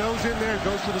puts his nose in there and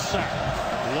goes for the sack.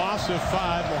 Loss of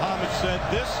 5. Mohammed said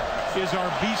this is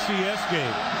our BCS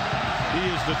game. He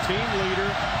is the team leader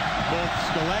both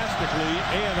scholastically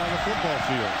and on the football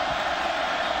field.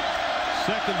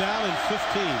 Second down and 15.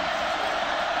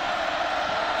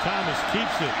 Thomas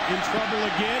keeps it. In trouble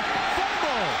again.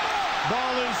 Fumble.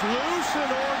 Ball is loose, and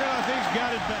Oregon, I think,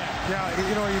 got it back. Yeah,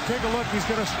 you know, you take a look. He's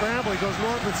going to scramble. He goes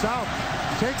north and south.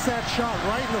 Takes that shot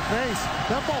right in the face.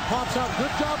 That ball pops out.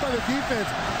 Good job by the defense.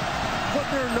 Put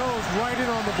their nose right in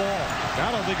on the ball.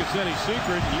 I don't think it's any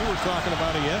secret. You were talking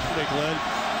about it yesterday, Glenn.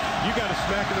 You got to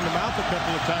smack it in the mouth a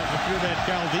couple of times if you're that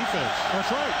Cal defense.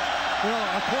 That's right. You know,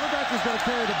 a quarterback who's going to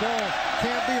carry the ball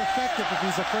can't be effective if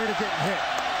he's afraid of getting hit.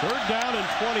 Third down and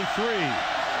 23.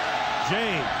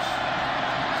 James.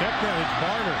 Check that, it's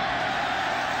Barner.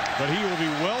 But he will be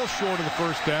well short of the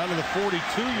first down to the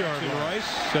 42-yard line. Rice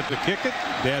set to kick it.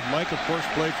 Dad Mike, of course,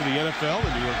 played for the NFL,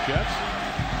 the New York Jets.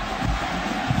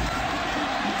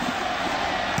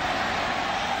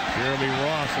 Jeremy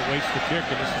Ross awaits the kick,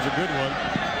 and this is a good one.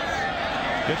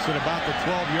 Hits it about the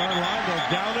 12-yard line. They'll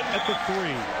down it at the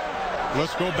 3.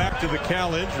 Let's go back to the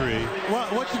Cal injury. Well,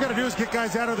 what you got to do is get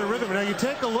guys out of their rhythm. Now you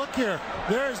take a look here.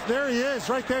 There he is,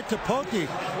 right there to Pokey.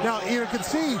 Now you can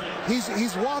see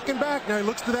he's walking back. Now he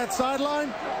looks to that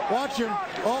sideline. Watch him.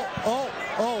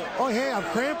 Oh, hey, I'm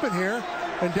cramping here,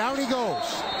 and down he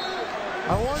goes.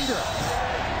 I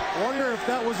wonder if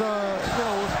that was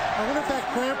I wonder if that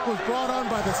cramp was brought on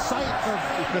by the sight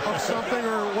of something,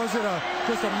 or was it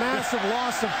just a massive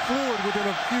loss of fluid within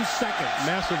a few seconds?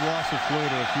 Massive loss of fluid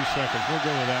in a few seconds. We'll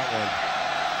go with that one.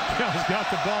 Cal's got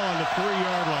the ball on the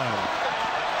 3-yard line.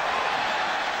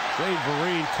 St.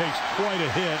 Vereen takes quite a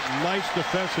hit. Nice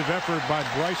defensive effort by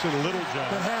Bryson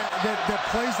Littlejohn. That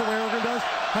plays the way Oregon does,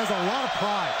 has a lot of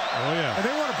pride. Oh, yeah. And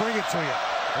they want to bring it to you.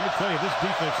 Let me tell you, this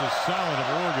defense is solid of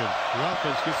Oregon. The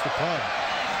offense gets the punt.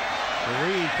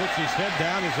 Vereen puts his head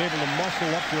down, is able to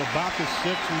muscle up to about the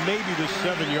 6, maybe the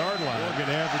 7-yard line. Oregon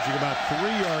averaging about 3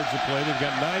 yards a play. They've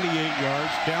got 98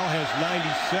 yards. Cal has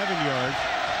 97 yards.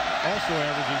 Also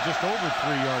averaging just over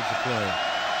 3 yards a play.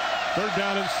 Third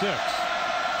down and 6.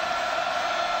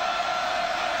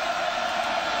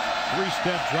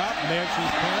 3-step drop.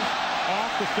 Manchin's pass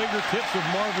off the fingertips of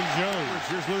Marvin Jones.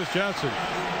 Here's Lewis Johnson.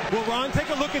 Well, Ron, take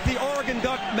a look at the Oregon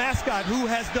Duck mascot, who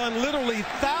has done literally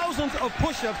thousands of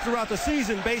push-ups throughout the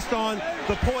season based on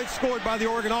the points scored by the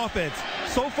Oregon offense.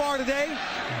 So far today,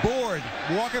 bored,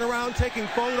 walking around taking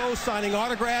photos, signing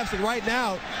autographs, and right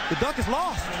now, the Duck is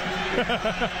lost.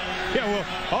 Yeah, well,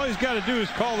 all he's got to do is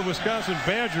call the Wisconsin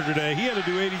Badger today. He had to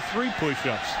do 83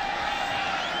 push-ups.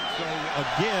 So,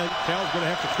 again, Cal's going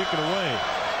to have to kick it away.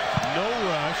 No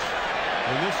rush.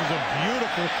 And this is a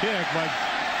beautiful kick by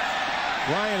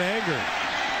Ryan Anger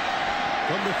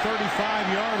from the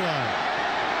 35-yard line.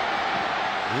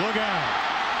 Look out.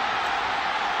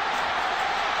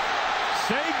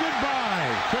 Say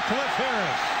goodbye to Cliff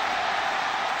Harris.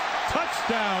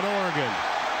 Touchdown, Oregon.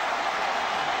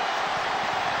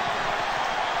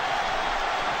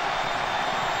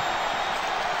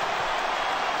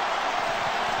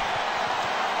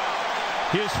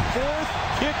 His 4th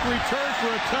kick return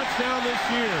for a touchdown this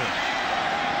year.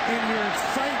 In your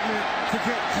excitement to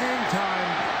get hang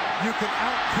time, you can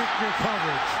outkick your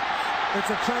coverage. It's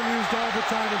a term used all the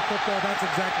time in football. That's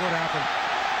exactly what happened.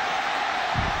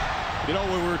 You know,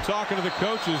 when we were talking to the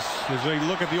coaches, as they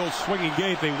look at the old swinging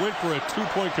gate, they went for a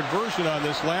two-point conversion on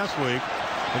this last week,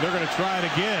 and they're going to try it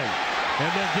again, and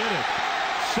they'll get it.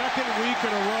 Second week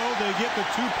in a row, they get the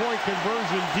two-point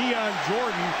conversion. Dion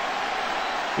Jordan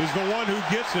is the one who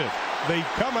gets it. They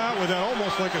come out with that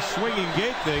almost like a swinging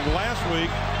gate thing. Last week,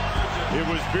 it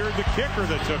was Beard the kicker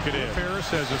that took it in. Harris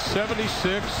has a 76,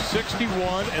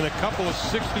 61, and a couple of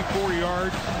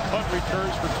 64-yard punt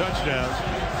returns for touchdowns.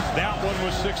 That one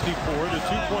was 64. The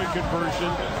two-point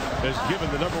conversion has given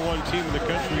the #1 team in the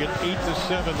country an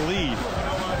 8-7 lead.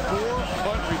 4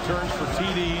 punt returns for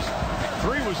TDs.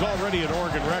 3 was already an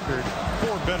Oregon record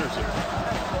for Betterton.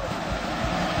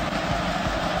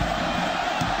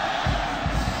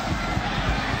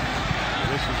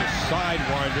 This is a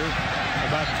sidewinder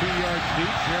about 2 yards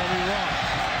deep. Jeremy Ross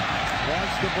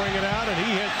wants to bring it out, and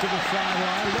he heads to the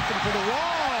sideline looking for the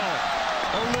wall.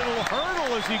 A little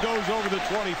hurdle as he goes over the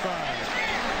 25.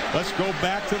 Let's go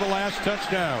back to the last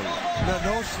touchdown. Now,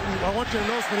 I want you to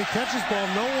notice when he catches ball,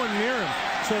 no one near him.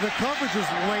 So the coverage is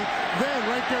late. Then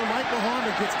right there, Michael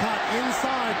Harmon gets caught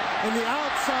inside, and the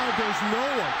outside, there's no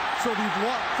one. So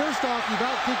first off, you've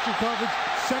outkicked your coverage.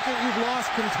 Second, you've lost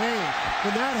contain.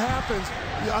 When that happens,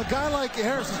 a guy like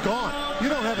Harris is gone. You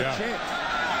don't have a chance.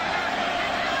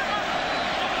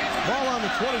 Ball on the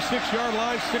 26-yard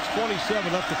line,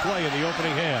 6:27 up to play in the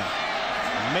opening half.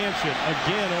 Manchin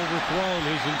again overthrown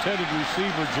his intended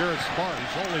receiver, Jarrett Spartan.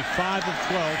 He's only 5 of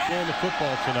 12 throwing the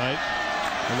football tonight,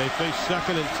 and they face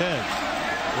 2nd and 10.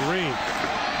 Vereen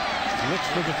looks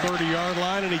for the 30-yard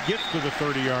line, and he gets to the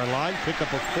 30-yard line. Pick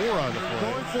up a 4 on the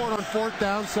play. Going for it on 4th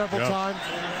down several times.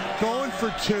 Going for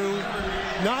 2.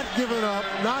 Not giving up.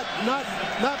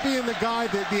 Not being the guy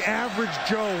that the average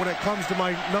Joe when it comes to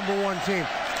my #1 team.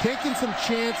 Taking some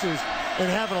chances and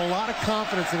having a lot of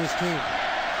confidence in his team.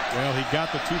 Well, he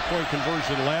got the 2-point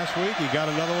conversion last week. He got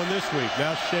another one this week.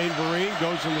 Now Shane Vereen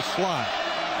goes in the slot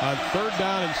on 3rd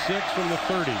down and 6 from the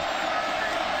 30.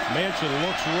 Manchin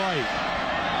looks right.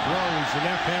 Throws, and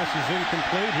that pass is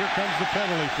incomplete. Here comes the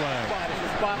penalty flag.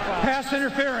 Pass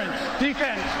interference.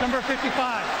 Defense, number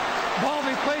 55. Ball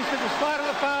be placed at the spot of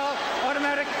the foul.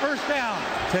 Automatic first down.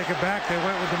 Take it back. They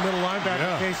went with the middle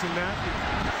linebacker, Casey Matthews.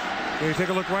 You take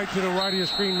a look right to the right of your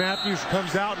screen. Matthews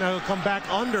comes out. Now he'll come back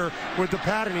under with the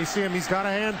pattern. You see him. He's got a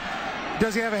hand.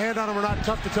 Does he have a hand on him or not?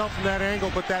 Tough to tell from that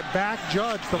angle. But that back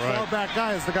judge, the far back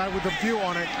guy, is the guy with the view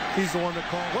on it. He's the one that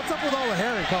called. What's up with all the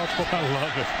hair in college football? I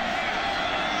love it.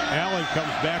 Allen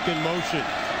comes back in motion.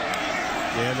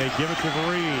 And they give it to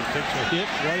Vereen. Takes a hit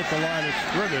right at the line of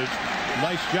scrimmage.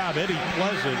 Nice job. Eddie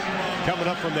Pleasant coming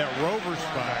up from that rover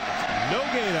spot. No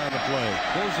gain on the play.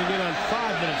 Closing in on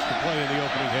 5 minutes to play in the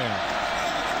opening half.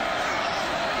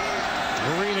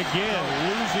 Vereen again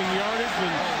losing yardage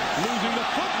and losing the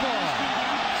football.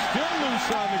 Still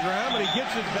loose on the ground, but he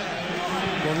gets it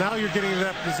back. Well, now you're getting to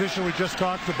that position we just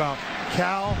talked about.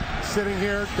 Cal sitting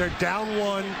here. They're down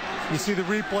 1. You see the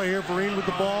replay here. Vereen with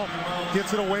the ball.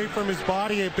 Gets it away from his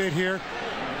body a bit here.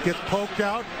 Gets poked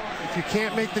out. If you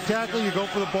can't make the tackle, you go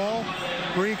for the ball.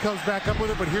 Vereen comes back up with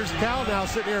it, but here's Cal now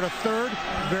sitting here at a 3rd.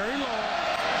 Very low.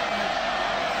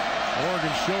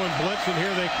 Oregon showing blitz, and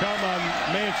here they come on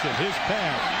Manchin. His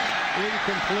pass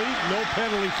incomplete. No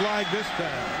penalty flag this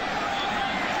time.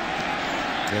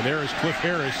 And there is Cliff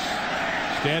Harris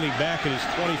standing back at his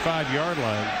 25-yard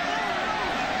line.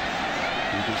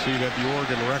 You can see that the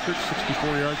Oregon record,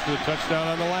 64 yards for the touchdown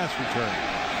on the last return.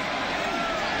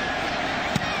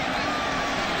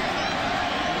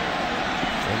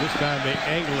 And this time they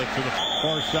angle it to the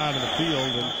far side of the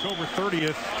field. And October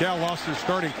 30th, Cal lost their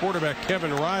starting quarterback,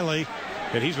 Kevin Riley,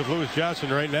 and he's with Lewis Johnson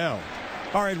right now.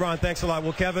 All right, Ron, thanks a lot.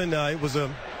 Well, Kevin, it was a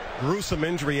gruesome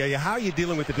injury. How are you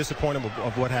dealing with the disappointment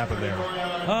of what happened there?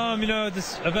 You know,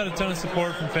 I've had a ton of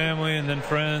support from family and then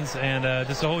friends and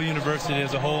just the whole university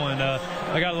as a whole. And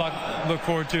I got a lot to look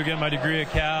forward to getting my degree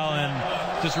at Cal and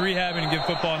just rehabbing and give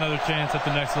football another chance at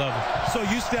the next level. So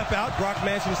you step out, Brock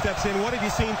Manchin steps in. What have you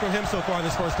seen from him so far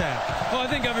this first half? Well, I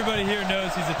think everybody here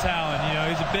knows he's a talent. You know,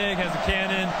 he's a big, has a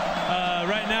cannon.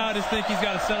 Right now, I just think he's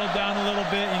got to settle down a little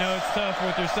bit. You know, it's tough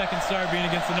with their second start being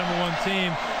against the #1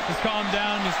 team. Just calm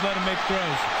down and just let him make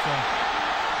throws. So.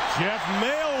 Jeff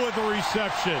Mail with the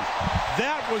reception.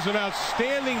 That was an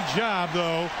outstanding job,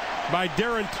 though, by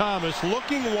Darren Thomas,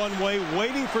 looking one way,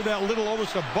 waiting for that little,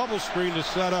 almost a bubble screen to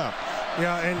set up.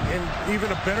 Yeah, and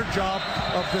even a better job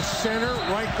of the center,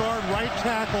 right guard, right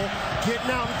tackle,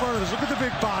 getting out in front of us. Look at the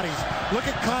big bodies. Look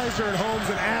at Kaiser and Holmes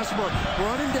and Asper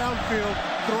running downfield,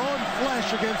 throwing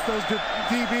flesh against those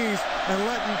DBs and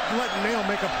letting Mail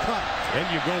make a cut. And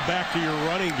you go back to your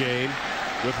running game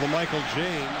with LaMichael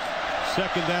James.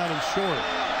 Second down and short.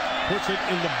 Puts it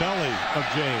in the belly of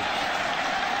James.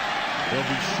 He'll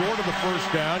be short of the first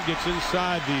down. Gets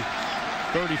inside the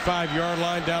 35-yard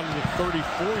line down to the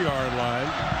 34-yard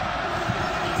line.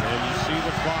 And you see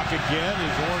the clock again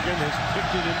as Oregon has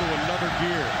kicked it into another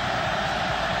gear.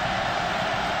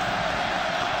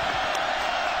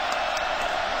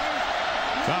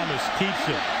 Thomas keeps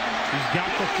it. He's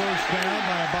got the first down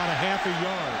by about a half a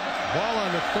yard. Ball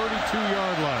on the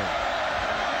 32-yard line.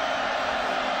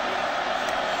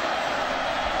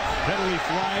 Penalty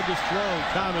flag is thrown.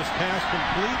 Thomas pass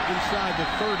complete inside the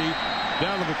 30,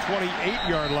 down to the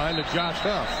 28-yard line to Josh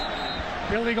Huff.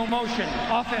 Illegal motion.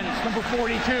 Offense, number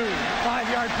 42.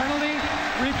 5-yard penalty.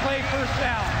 Replay first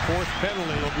down. Fourth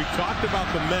penalty. Well, we talked about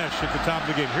the mesh at the top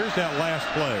of the game. Here's that last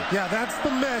play. Yeah, that's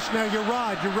the mesh. Now you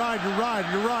ride.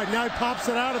 Now he pops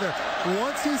it out of there.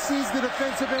 Once he sees the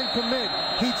defensive end commit,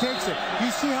 he takes it. You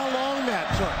see how long that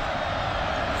took.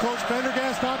 Coach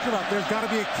Pendergast talked about there's got to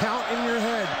be a count in your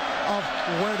head of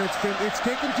when it's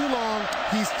taken too long.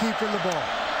 He's keeping the ball.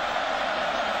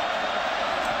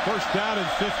 First down and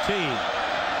 15.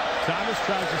 Thomas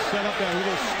tries to set up that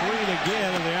little screen again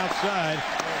on the outside.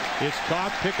 It's caught.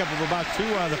 Pickup of about 2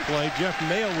 on the play. Jeff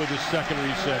Mail with his second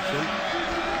reception.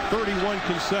 31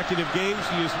 consecutive games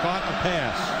he has caught a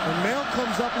pass. And Mail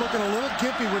comes up looking a little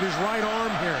gimpy with his right arm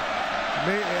here.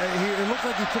 It looked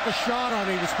like he took a shot on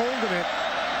it. He was holding it.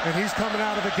 And he's coming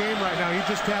out of the game right now. He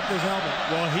just tapped his helmet.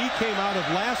 Well, he came out of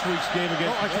last week's game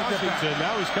against Washington.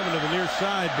 Now he's coming to the near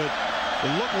side, but it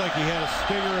looked like he had a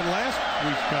stinger in last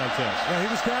week's contest. Yeah, he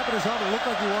was tapping his helmet. It looked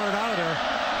like he wanted out of there.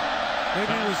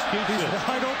 Maybe he's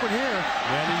wide open here.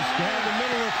 And he's down the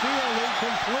middle of the field,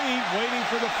 incomplete, waiting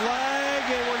for the flag,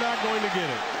 and we're not going to get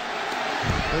it.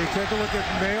 Well, you take a look at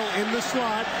Mail in the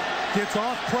slot, gets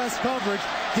off press coverage,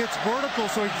 gets vertical,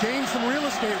 so he gains some real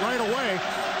estate right away.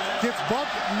 Gets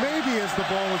bumped maybe as the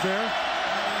ball was there.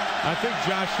 I think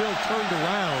Josh Hill turned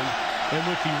around, and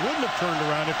if he wouldn't have turned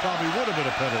around, it probably would have been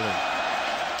a penalty.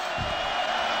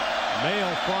 Mail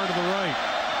far to the right.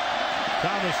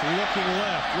 Thomas looking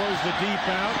left, throws the deep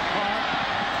out, caught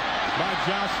by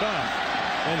Josh Huff.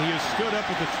 And he has stood up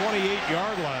at the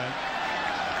 28-yard line.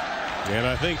 And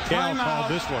I think Cal called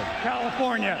this one.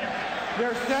 California,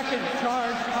 their second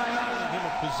charge timeout.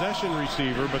 A possession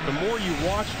receiver, but the more you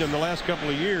watched him the last couple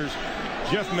of years,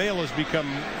 Jeff Mail has become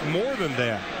more than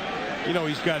that. You know,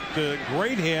 he's got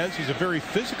great hands. He's a very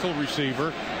physical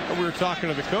receiver. And we were talking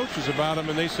to the coaches about him,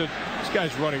 and they said, this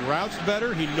guy's running routes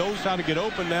better. He knows how to get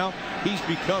open now. He's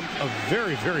become a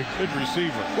very, very good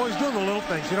receiver. Well, he's doing the little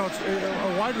things. You know, it's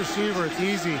a wide receiver, it's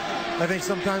easy, I think,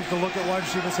 sometimes to look at wide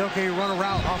receiver and say, okay, you run a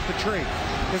route off the tree.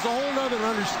 It's a whole nother to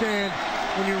understand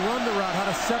when you run the route, how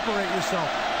to separate yourself,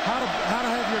 how to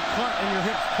have your cut and your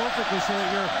hips perfectly so that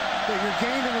you're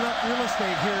gaining enough real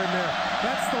estate here and there.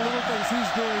 That's the little things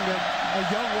he's doing that a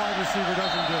young wide receiver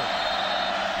doesn't do.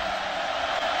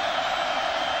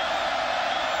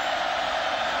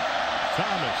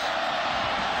 Thomas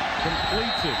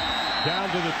completes it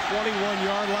down to the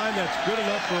 21-yard line. That's good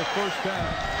enough for a first down.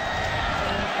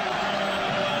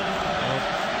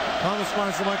 Thomas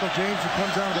finds Michael James, who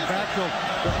comes out of the backfield.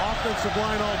 The offensive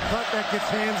line all cut. That gets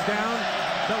hands down.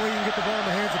 That way you can get the ball in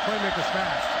the hands of playmakers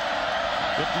fast.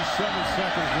 57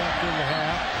 seconds left in the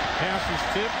half. Pass is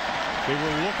tipped. They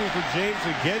were looking for James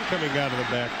again coming out of the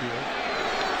backfield.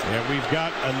 And we've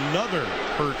got another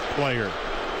hurt player.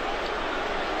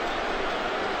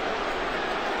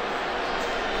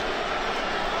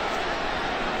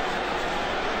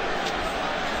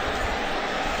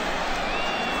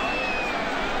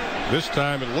 This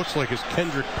time it looks like it's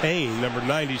Kendrick Payne, number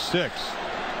 96.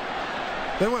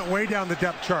 They went way down the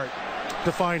depth chart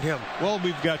to find him. Well,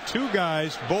 we've got 2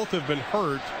 guys, both have been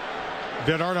hurt,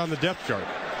 that aren't on the depth chart.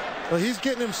 Well, he's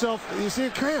getting himself, you see, a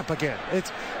cramp again.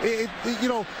 You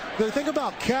know, the thing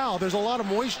about Cal, there's a lot of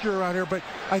moisture around here, but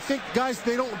I think guys,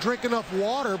 they don't drink enough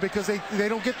water because they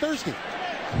don't get thirsty.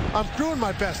 I'm doing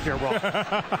my best here, Rob.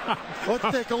 Let's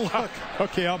take a look.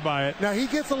 Okay, I'll buy it. Now he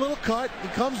gets a little cut. He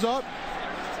comes up.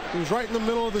 He was right in the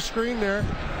middle of the screen there.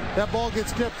 That ball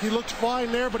gets tipped. He looks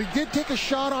fine there, but he did take a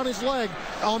shot on his leg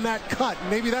on that cut.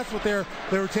 Maybe that's what they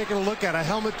were taking a look at, a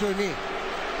helmet to a knee.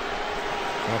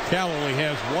 Well, Cal only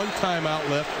has 1 timeout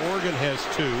left. Oregon has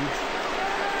 2.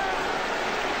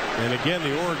 And again,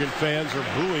 the Oregon fans are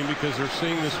booing because they're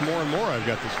seeing this more and more, I've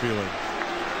got this feeling.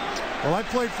 Well, I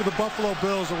played for the Buffalo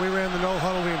Bills, and we ran the no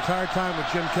huddle the entire time with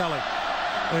Jim Kelly.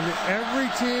 And every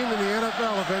team in the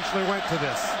NFL eventually went to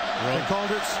this. They called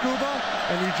it scuba,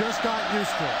 and you just got used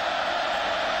to it.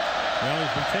 Well,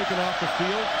 he's been taken off the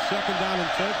field. 2nd down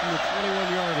and 10 from the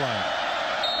 21-yard line.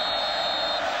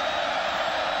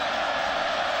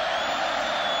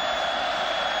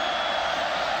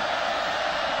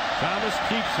 Thomas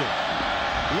keeps it.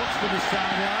 Looks for the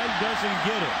sideline. Doesn't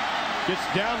get it. Gets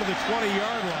down to the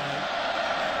 20-yard line.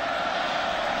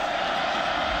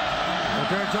 Well,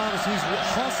 Darren Thomas, he's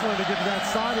hustling to get to that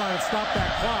sideline and stop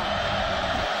that clock.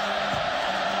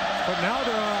 But now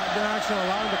they're actually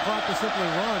allowing the clock to simply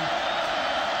run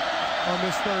on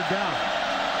this 3rd down.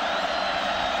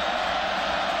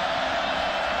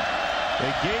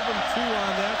 They gave him 2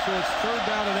 on that, so it's 3rd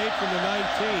down and 8 from the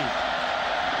 19.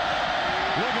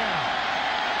 Look out.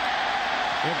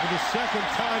 And for the 2nd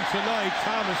time tonight,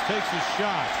 Thomas takes a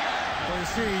shot. Well, you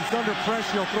see, he's under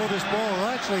pressure. He'll throw this ball.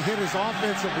 He'll actually hit his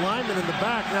offensive lineman in the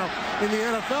back. Now, in the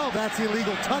NFL, that's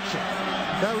illegal touching.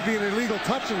 That would be an illegal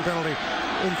touching penalty.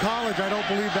 In college, I don't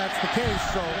believe that's the case.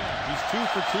 So he's 2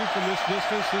 for 2 from this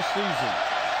distance this season.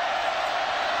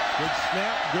 Good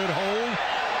snap, good hold.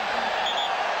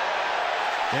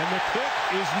 And the kick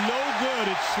is no good.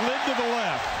 It slid to the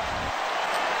left.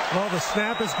 Well, the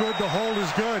snap is good. The hold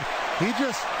is good. He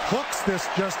just hooks this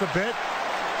just a bit.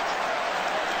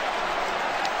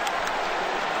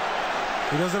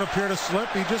 He doesn't appear to slip.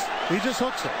 He just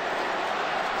hooks it.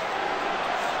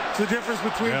 It's the difference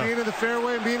between being in the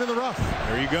fairway and being in the rough.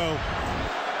 There you go.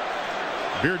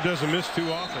 Beard doesn't miss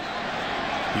too often.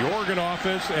 The Oregon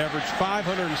offense averaged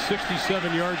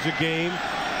 567 yards a game.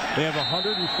 They have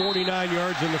 149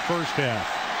 yards in the first half.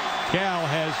 Cal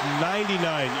has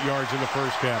 99 yards in the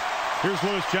first half. Here's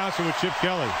Lewis Johnson with Chip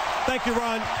Kelly. Thank you,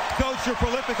 Ron. Coach, your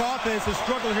prolific offense has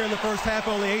struggled here in the first half,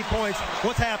 only 8 points.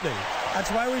 What's happening?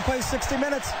 That's why we play 60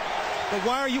 minutes. But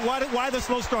why the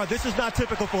slow start? This is not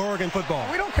typical for Oregon football.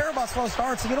 We don't care about slow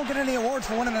starts. You don't get any awards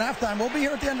for winning at halftime. We'll be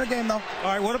here at the end of the game, though. All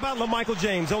right, what about LaMichael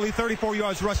James? Only 34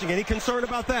 yards rushing. Any concern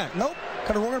about that? Nope.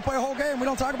 Because we're going to play a whole game. We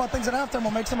don't talk about things at halftime.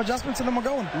 We'll make some adjustments, and then we're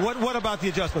going. What about the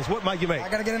adjustments? What might you make? I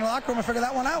got to get in the locker room and figure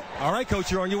that one out. All right, Coach,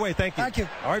 you're on your way. Thank you. Thank you.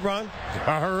 All right, Ron.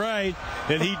 All right.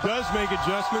 And he does make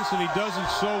adjustments, and he does it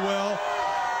so well.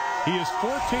 He is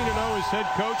 14-0 as head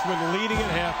coach when leading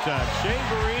at halftime. Shane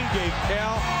Vereen gave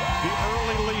Cal the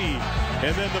early lead.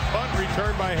 And then the punt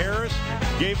returned by Harris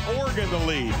gave Oregon the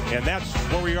lead. And that's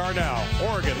where we are now.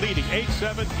 Oregon leading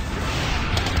 8-7.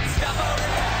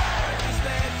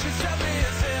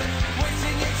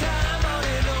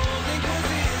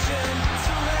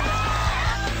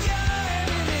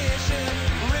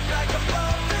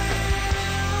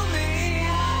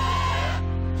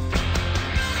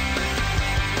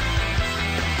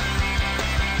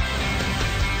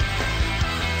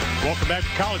 Welcome back to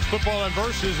College Football on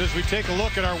Versus as we take a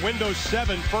look at our Windows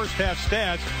 7 first half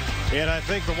stats. And I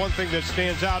think the one thing that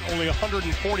stands out, only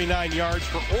 149 yards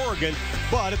for Oregon.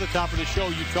 But at the top of the show,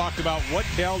 you talked about what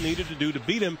Cal needed to do to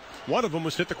beat him. One of them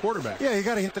was hit the quarterback. Yeah, you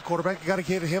got to hit the quarterback. You got to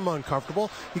get him uncomfortable.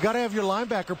 You got to have your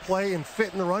linebacker play and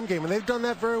fit in the run game. And they've done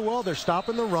that very well. They're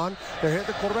stopping the run. They're hitting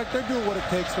the quarterback. They're doing what it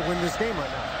takes to win this game right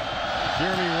now.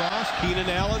 Jeremy Ross, Keenan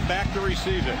Allen back to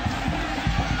receive it.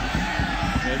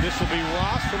 And this will be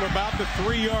Ross from about the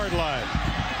 3-yard line.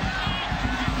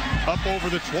 Up over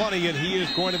the 20, and he is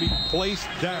going to be placed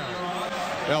down.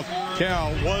 Well,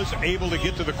 Cal was able to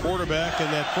get to the quarterback in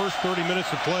that first 30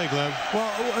 minutes of play, Glenn.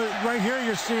 Well, right here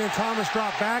you're seeing Thomas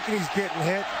drop back, and he's getting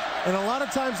hit. And a lot of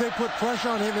times they put pressure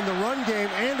on him in the run game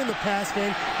and in the pass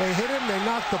game. They hit him. They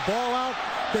knocked the ball out.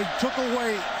 They took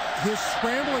away his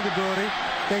scrambling ability.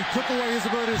 They took away his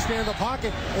ability to stay in the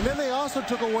pocket, and then they also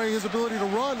took away his ability to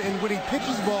run. And when he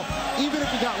pitches the ball, even if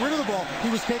he got rid of the ball, he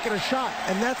was taking a shot.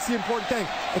 And that's the important thing.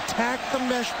 Attack the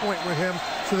mesh point with him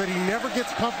so that he never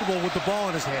gets comfortable with the ball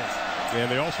in his hands. And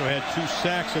they also had 2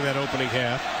 sacks in that opening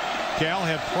half. Cal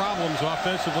had problems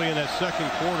offensively in that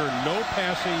second quarter. No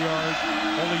passing yards,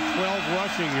 only 12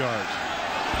 rushing yards.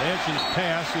 Manchin's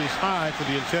pass is high for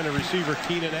the intended receiver,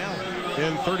 Keenan Allen.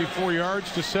 And 34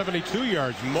 yards to 72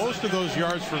 yards. Most of those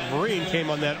yards for Vereen came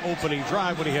on that opening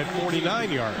drive when he had 49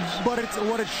 yards. But it's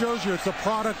what it shows you. It's a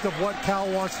product of what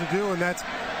Cal wants to do, and that's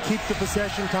keep the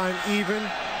possession time even,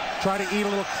 try to eat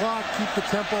a little clock, keep the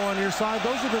tempo on your side.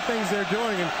 Those are the things they're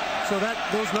doing, and so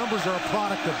those numbers are a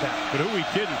product of that. But who we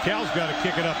kidding? Cal's got to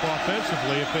kick it up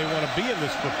offensively if they want to be in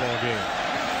this football game.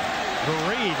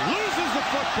 Vereen loses the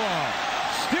football.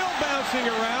 Still bouncing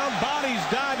around, bodies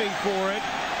diving for it.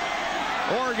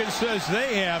 Oregon says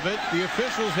they have it. The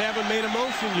officials haven't made a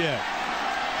motion yet.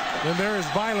 And there is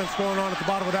violence going on at the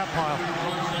bottom of that pile.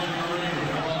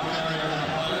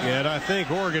 And I think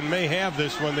Oregon may have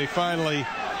this when they finally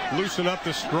loosen up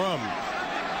the scrum.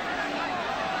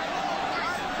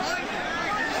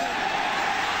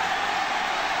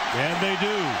 And they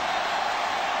do.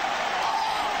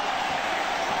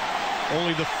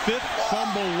 Only the 5th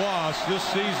fumble loss this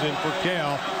season for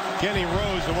Cal. Kenny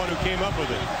Rose, the one who came up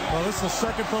with it. Well, this is the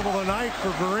second fumble of the night for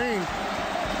Vereen.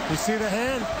 You see the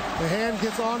hand? The hand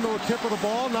gets on the tip of the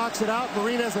ball, knocks it out.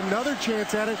 Vereen has another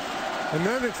chance at it, and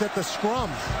then it's at the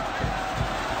scrum.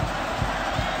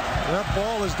 That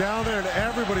ball is down there, and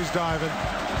everybody's diving.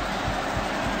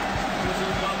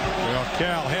 Well,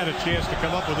 Cal had a chance to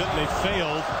come up with it, and they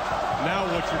failed. Now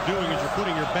what you're doing is you're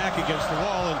putting your back against the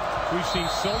wall, and we've seen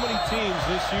so many teams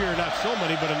this year, not so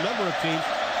many, but a number of teams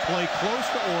play close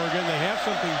to Oregon. They have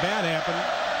something bad happen,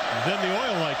 then the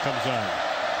oil light comes on.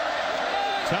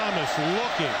 Thomas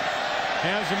looking,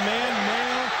 has a man,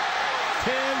 Mail,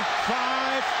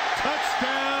 10-5,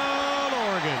 touchdown,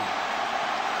 Oregon.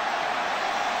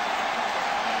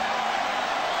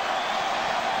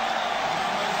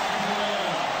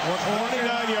 What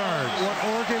 29 yards. What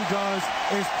Oregon does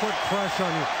is put pressure on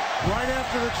you. Right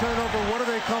after the turnover, what do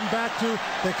they come back to?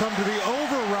 They come to the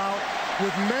over route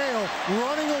with Mail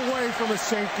running away from a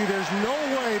safety. There's no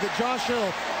way that Josh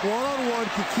Hill, one-on-one,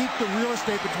 can keep the real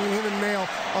estate between him and Mail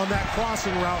on that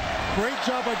crossing route. Great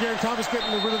job by Darren Thomas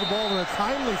getting rid of the ball in a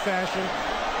timely fashion,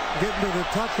 getting to the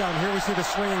touchdown. Here we see the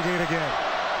swinging gate again.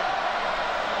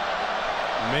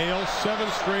 Mail, 7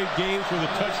 straight games with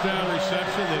a touchdown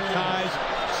reception that ties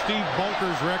Steve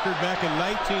Bunker's record back in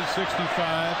 1965.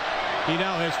 He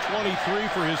now has 23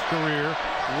 for his career,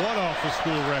 1 off the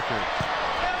school record.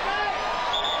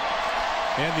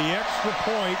 And the extra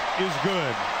point is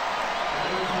good.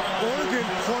 Oregon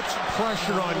puts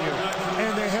pressure on you,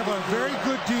 and they have a very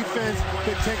good defense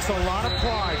that takes a lot of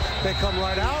pride. They come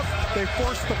right out. They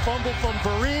force the fumble from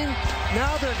Vereen.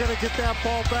 Now they're going to get that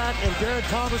ball back, and Darren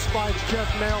Thomas finds Jeff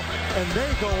Mail, and they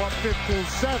go up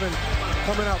 15-7,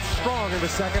 coming out strong in the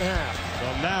second half.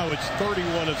 Well, now it's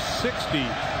 31 of 60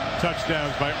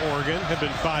 touchdowns by Oregon have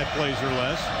been 5 plays or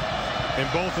less, and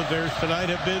both of theirs tonight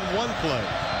have been 1 play.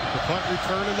 The punt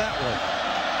return in that one.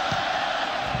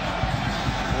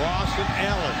 Ross and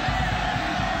Allen.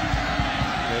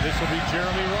 And this will be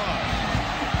Jeremy Ross.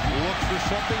 Looks for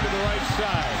something to the right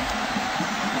side.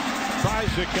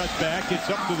 Tries to cut back. Gets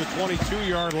up to the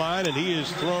 22-yard line, and he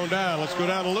is thrown down. Let's go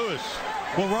down to Lewis.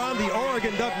 Well, Ron, the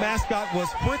Oregon Duck mascot was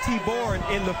pretty bored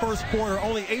in the first quarter,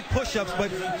 only 8 push-ups, but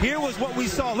here was what we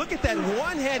saw. Look at that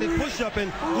one-handed push-up,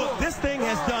 and look, this thing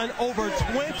has done over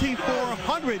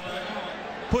 2,400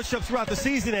 push-ups throughout the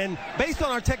season, and based on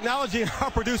our technology and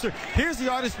our producer, here's the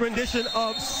artist rendition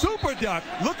of Super Duck.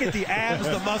 Look at the abs,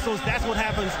 the muscles. That's what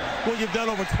happens when you've done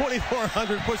over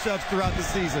 2,400 push-ups throughout the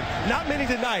season. Not many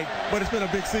tonight, but it's been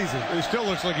a big season. He still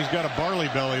looks like he's got a barley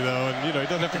belly, though, and, you know, he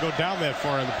doesn't have to go down that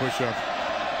far on the push-up.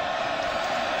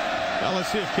 Now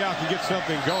let's see if Cal can get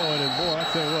something going, and boy, I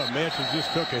tell you what, Manchin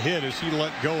just took a hit as he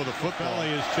let go of the football. He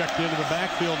is checked into the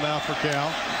backfield now for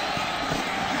Cal.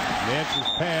 Manchin's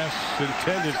pass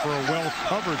intended for a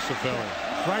well-covered Sapelli.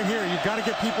 Right here, you've got to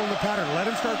get people in the pattern. Let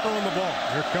him start throwing the ball.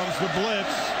 Here comes the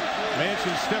blitz.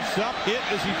 Manchin steps up, hit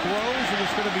as he throws, and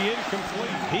it's going to be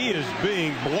incomplete. He is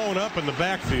being blown up in the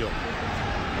backfield.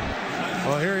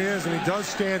 Well, here he is, and he does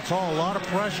stand tall. A lot of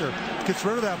pressure. Gets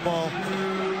rid of that ball.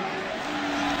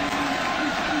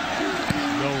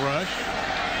 No rush.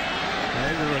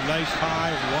 Under a nice high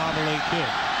wobbling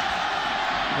kick.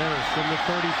 Harris from the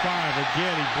 35.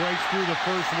 Again, he breaks through the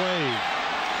first wave.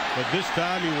 But this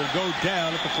time he will go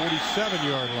down at the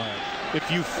 47-yard line. If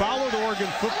you followed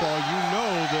Oregon football, you know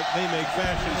that they make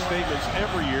fashion statements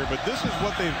every year, but this is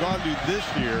what they've gone to this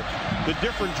year, the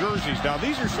different jerseys. Now,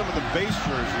 these are some of the base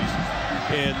jerseys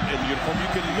and uniform.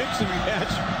 You can mix and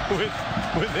match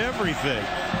with everything.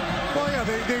 Well, yeah,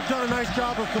 they've done a nice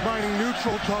job of combining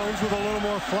neutral tones with a little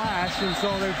more flash, and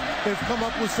so they've come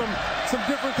up with some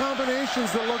different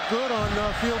combinations that look good on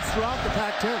fields throughout the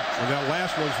Pac-10. And that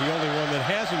last one's the only one that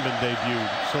hasn't been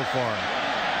debuted so far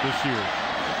this year.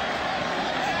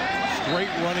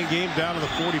 Straight running game down to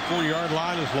the 44-yard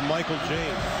line is LaMichael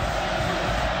James.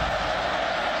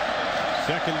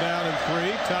 2nd down and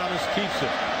 3. Thomas keeps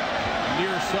it.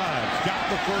 Near side. Got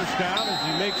the first down as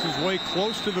he makes his way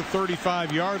close to the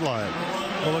 35-yard line.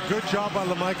 Well, a good job by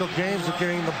LaMichael James of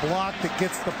getting the block that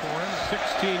gets the point.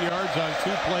 16 yards on 2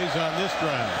 plays on this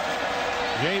drive.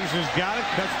 James has got it,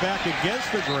 cuts back against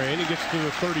the grain. He gets to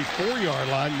the 34-yard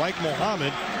line. Mike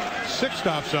Mohammed, 6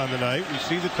 stops on the night. We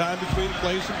see the time between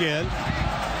plays again.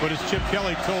 But as Chip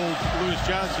Kelly told Lewis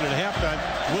Johnson at halftime,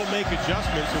 we'll make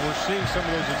adjustments, and we're seeing some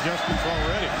of those adjustments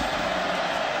already.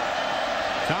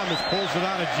 Thomas pulls it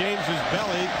out of James's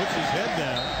belly, puts his head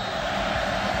down.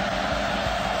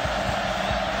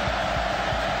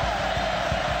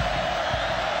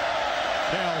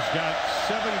 Cal's got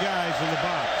 7 guys in the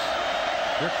box.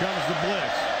 Here comes the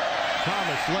blitz.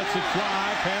 Thomas lets it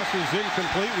fly. Pass is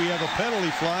incomplete. We have a penalty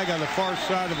flag on the far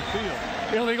side of the field.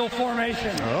 Illegal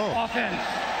formation. Offense.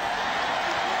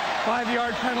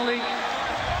 5-yard penalty.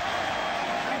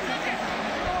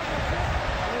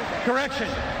 Correction.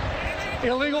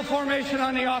 Illegal formation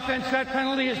on the offense. That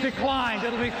penalty is declined.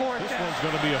 It'll be fourth. This one's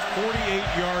going to be a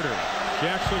 48-yarder.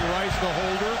 Jackson Rice, the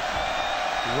holder.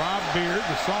 Rob Beard,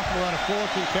 the sophomore out of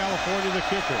Fullerton, California, the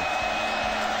kicker.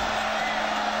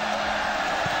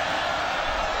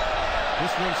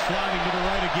 This one's sliding to the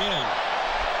right again.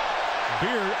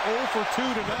 Beard 0 for 2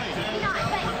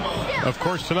 tonight. Of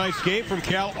course, tonight's game from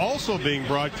Cal also being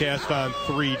broadcast on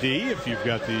 3D. If you've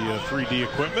got the 3D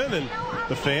equipment, and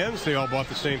the fans, they all bought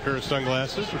the same pair of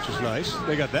sunglasses, which is nice.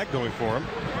 They got that going for them.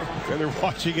 And they're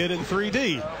watching it in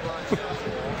 3D.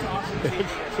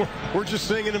 We're just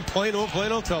seeing it in plain old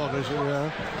television.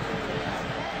 Yeah.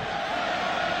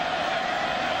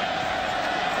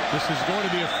 This is going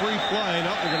to be a free fly.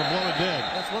 No, they're going to blow it dead.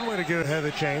 That's one way to get ahead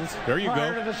of the chains. There you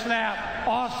Prior go. to the snap,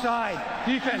 offside.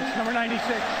 Defense, number 96.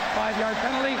 5-yard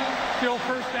penalty. Still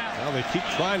first down. Well, they keep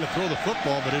trying to throw the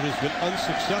football, but it has been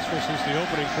unsuccessful since the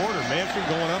opening quarter. Manson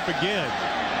going up again.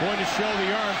 Going to show the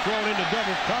arm, thrown into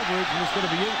double coverage, and it's going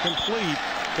to be incomplete.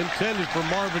 Intended for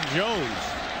Marvin Jones.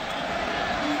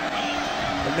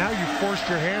 And now you forced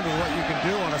your hand on what you can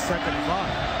do on a 2nd and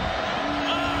 5.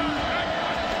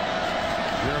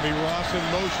 Jeremy Ross in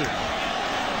motion.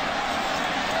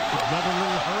 Another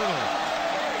little hurdle.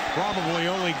 Probably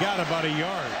only got about a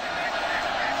yard.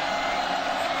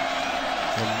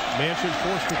 And Manson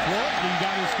forced to throw it, and he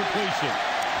got his completion.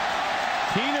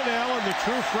 Keenan Allen, the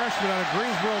true freshman out of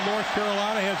Greensboro, North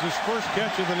Carolina, has his first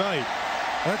catch of the night.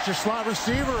 That's your slot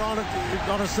receiver on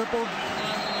a simple,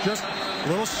 just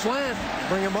little slant.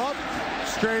 Bring him up,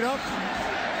 straight up,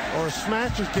 or a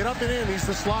smash, just get up and in. He's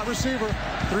the slot receiver.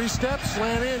 3 steps,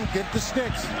 slant in, get the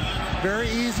sticks. Very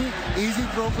easy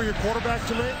throw for your quarterback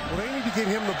to make. Well, they need to get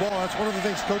him the ball. That's one of the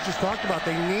things coaches talked about.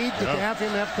 They need to have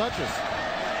him have touches.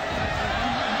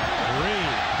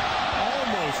 Green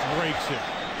almost breaks it.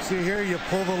 See here, you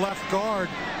pull the left guard.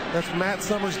 That's Matt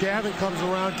Summers-Gavin comes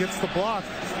around, gets the block.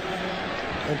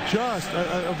 And just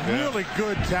a really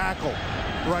good tackle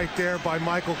right there by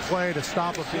Michael Clay to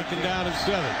stop a 2nd down and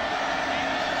 7.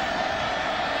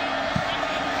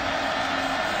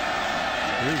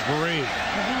 Here's Vereen.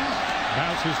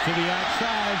 Bounces to the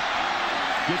outside.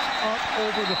 Gets up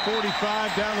over the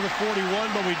 45, down to the 41,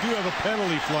 but we do have a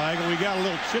penalty flag, and we got a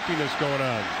little chippiness going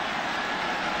on.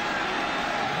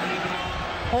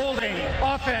 Holding,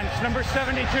 offense, number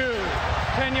 72.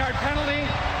 10-yard penalty,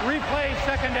 replay,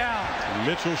 2nd down.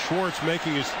 Mitchell Schwartz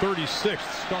making his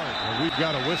 36th start. And we've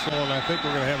got a whistle, and I think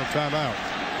we're going to have a timeout.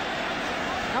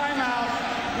 Timeout,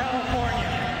 California.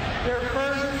 Their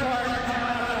first charge.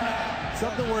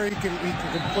 Something where he can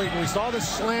complete. And we saw this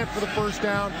slant for the first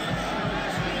down.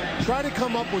 Try to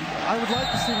come up with, I would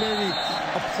like to see maybe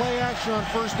a play action on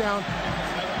first down.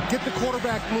 Get the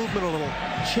quarterback movement a little.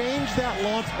 Change that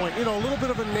launch point. You know, a little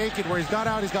bit of a naked where he's got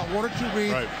out, he's got 1 or 2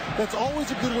 reads. Right. That's always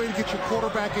a good way to get your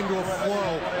quarterback into a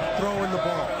flow, throwing the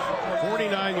ball.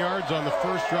 49 yards on the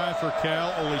first drive for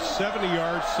Cal. Only 70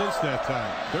 yards since that time.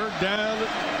 3rd down.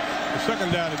 The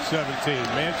 2nd down at 17.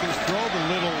 Manson's throw the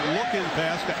little look-in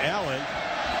pass to Allen.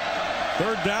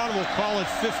 3rd down, we'll call it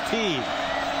 15.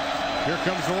 Here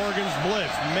comes Oregon's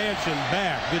blitz. Manson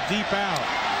back, the deep out.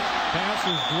 Pass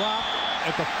is dropped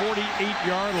at the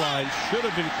 48-yard line. Should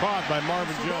have been caught by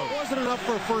Marvin Jones. That wasn't enough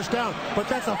for a first down, but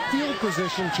that's a field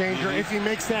position changer if he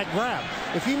makes that grab.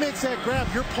 If he makes that grab,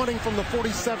 you're punting from the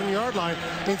 47-yard line.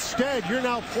 Instead, you're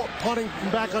now punting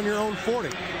back on your own 40.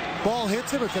 Ball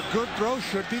hits him. It's a good throw.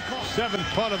 Should be called. 7th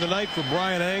punt of the night for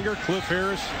Brian Anger. Cliff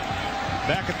Harris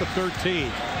back at the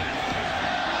 13.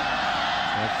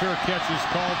 A fair catch is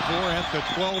called for at the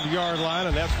 12-yard line,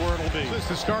 and that's where it'll be. Since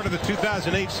the start of the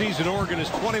 2008 season, Oregon is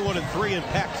 21-3 in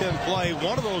Pac-10 play.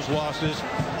 One of those losses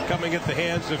coming at the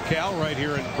hands of Cal right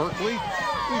here in Berkeley.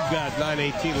 We've got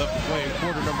 9:18 left to play in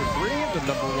quarter number 3. The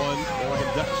number 1 Oregon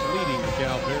Ducks leading the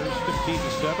Cal Bears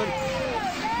 15-7.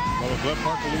 Well, Glenn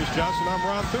Parker, Lewis Johnson, I'm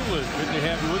Ron Thulin. Good to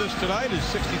have you with us tonight as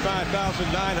 65,963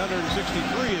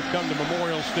 have come to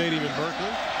Memorial Stadium in Berkeley.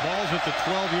 Ball's at the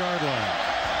 12-yard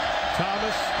line.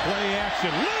 Thomas, play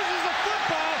action, loses the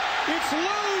football. It's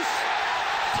loose.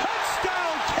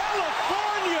 Touchdown,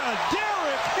 California.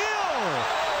 Derek Hill.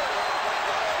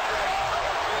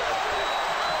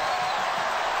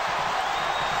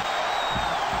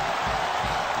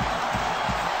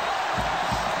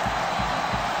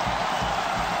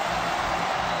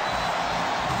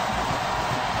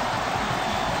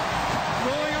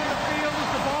 Rolling on the field as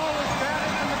the ball was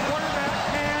batted from the quarterback's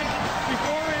hand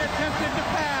before it attempted to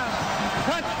pass.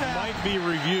 Touchdown. Might be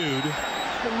reviewed.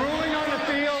 The ruling on the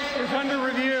field is under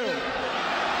review.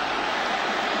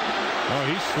 Oh,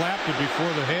 he slapped it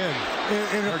before the hand.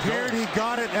 It appeared he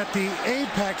got it at the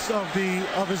apex of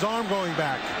his arm going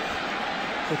back.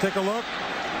 So take a look.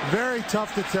 Very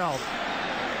tough to tell.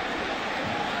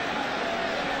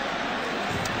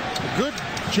 Good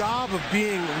job of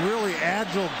being really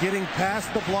agile, getting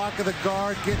past the block of the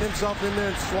guard, getting himself in there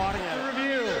and slotting it.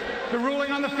 Review. The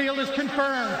ruling on the field is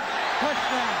confirmed.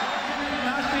 Touchdown.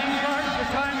 Not being charged for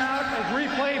timeout as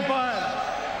replay buzz.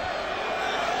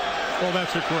 Well,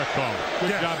 that's a correct call.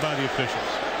 Good job by the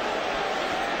officials.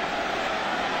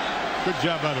 Good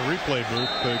job by the replay booth,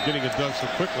 getting it done so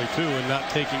quickly, too, and not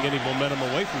taking any momentum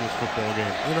away from this football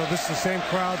game. You know, this is the same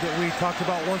crowd that we talked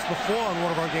about once before on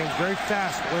one of our games. Very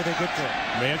fast the way they get to it.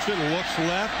 Manchin looks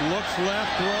left,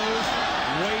 throws.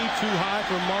 Way too high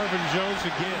for Marvin Jones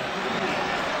again.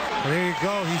 And there you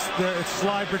go. He's there. It's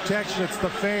slide protection. It's the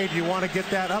fade. You want to get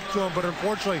that up to him, but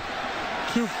unfortunately,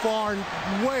 too far and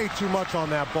way too much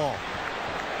on that ball.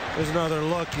 There's another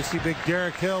look. You see big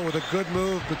Derek Hill with a good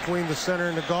move between the center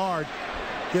and the guard.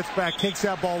 Gets back, takes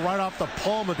that ball right off the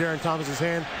palm of Darren Thomas's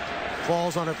hand.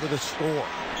 Falls on it for the score.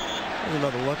 There's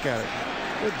another look at it.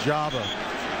 Good job of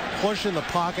pushing the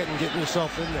pocket and getting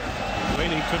yourself in there.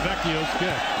 Waiting for Vecchio's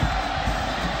kick.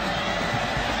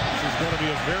 This is going to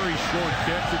be a very short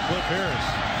kick to Cliff Harris.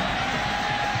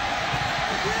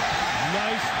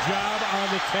 Nice job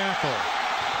on the tackle.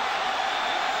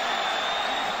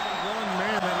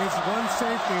 That means one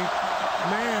safety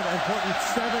man and putting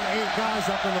 7, 8 guys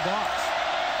up in the box.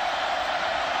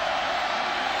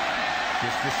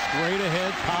 Just a straight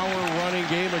ahead power running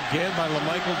game again by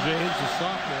LaMichael James, the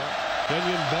sophomore.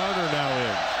 Kenyon Barner now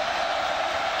in.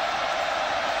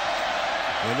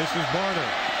 And this is Barner.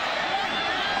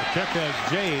 The check has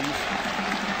James.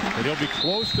 And he'll be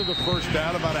close to the first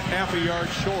down, about a half a yard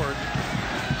short.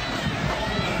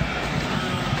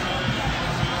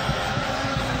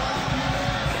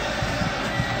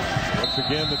 Once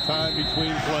again, the time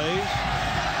between plays.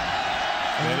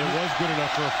 And it was good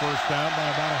enough for a first down by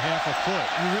about a half a foot.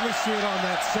 You really see it on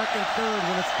that second, third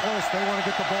when it's close. They want to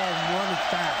get the ball and run it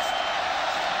fast.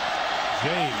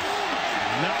 James,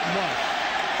 not much.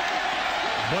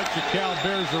 Bunch of Cal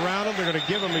Bears around him. They're going to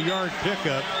give him a yard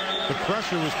pickup. The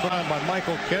pressure was primed by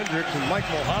Michael Kendricks and Mike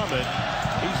Mohammed.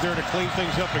 He's there to clean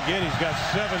things up again. He's got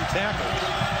 7 tackles.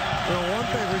 You know, one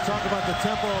thing, we talk about the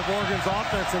tempo of Oregon's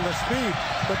offense and the speed,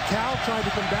 but Cal tried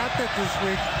to combat that this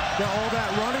week. All that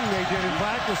running they did in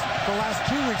practice the last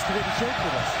 2 weeks to get in shape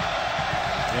for this.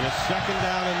 And it's 2nd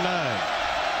down and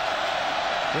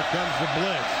 9. Here comes the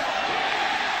blitz.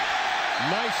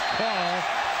 Nice call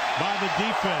by the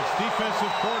defense.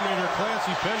 Defensive coordinator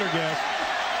Clancy Pendergast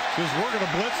says we're going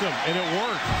to blitz him, and it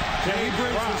worked. He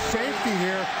brings the safety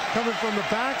here coming from the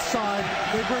backside.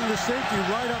 They bring the safety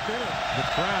right up in it. The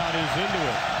crowd is into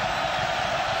it.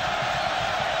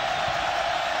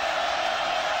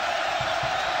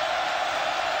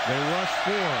 They rush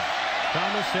 4.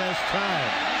 Thomas has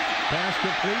time. Pass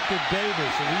complete to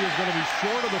Davis, and he is going to be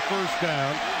short of the first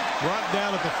down. Brought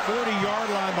down at the 40-yard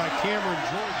line by Cameron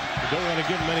Jordan. They don't want to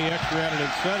give him any extra added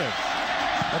incentive.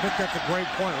 I think that's a great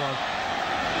point, Ron.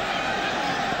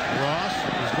 Ross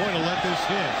is going to let this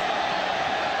hit.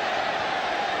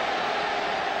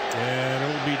 And it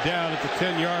will be down at the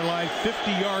 10-yard line,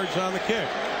 50 yards on the kick.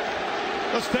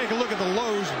 Let's take a look at the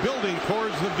Lowe's building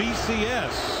towards the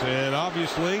BCS. And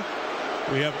obviously,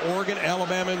 we have Oregon,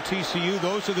 Alabama, and TCU.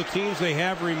 Those are the teams they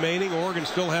have remaining. Oregon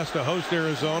still has to host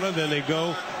Arizona. Then they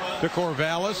go to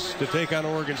Corvallis to take on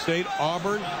Oregon State.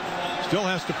 Auburn still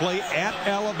has to play at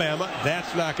Alabama.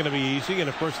 That's not going to be easy. And,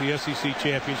 of course, the SEC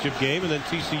championship game. And then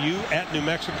TCU at New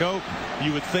Mexico.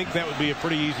 You would think that would be a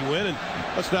pretty easy win. And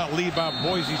let's not leave out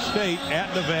Boise State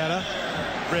at Nevada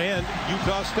and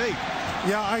Utah State.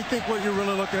 Yeah, I think what you're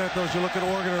really looking at, though, is you look at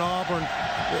Oregon and Auburn,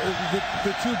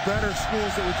 the 2 better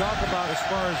schools that we talk about as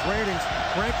far as rankings,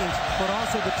 but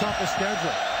also the toughest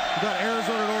schedule. You've got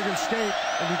Arizona and Oregon State,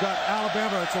 and you've got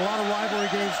Alabama. It's a lot of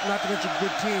rivalry games, not to mention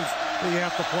good teams that you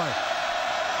have to play.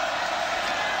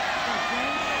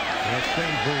 That's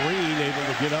Sam Vereen able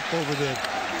to get up over the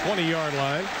 20-yard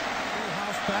line. Full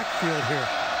house backfield here.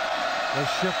 They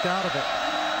shift out of it.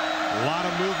 A lot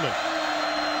of movement.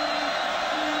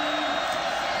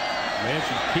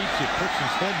 Manchin keeps it, puts his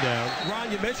head down.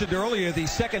 Ron, you mentioned earlier the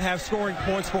second half scoring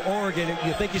points for Oregon.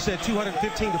 You think you said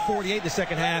 215 to 48 in the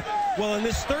second half. Well, in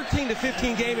this 13 to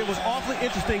 15 game, it was awfully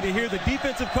interesting to hear the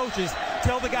defensive coaches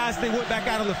tell the guys they went back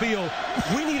out on the field,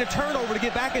 we need a turnover to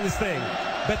get back in this thing.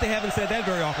 Bet they haven't said that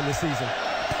very often this season.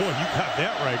 Boy, you got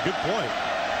that right. Good point.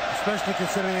 Especially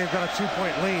considering they've got a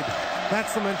 2-point lead.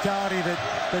 That's the mentality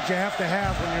that you have to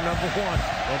have when you're number one.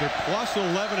 Well, they're plus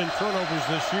 11 in turnovers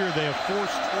this year. They have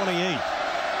forced 28.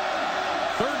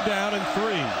 Third down and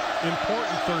 3.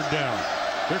 Important third down.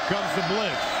 Here comes the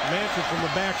blitz. Manson from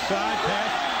the backside.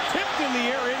 Pass tipped in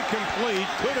the air, incomplete.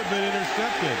 Could have been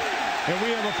intercepted. And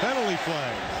we have a penalty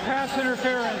flag. Pass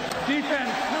interference.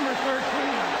 Defense, number 13.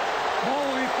 Ball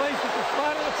will be placed at the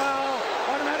spot of the foul.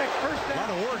 Automatic first down.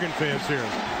 A lot of Oregon fans here.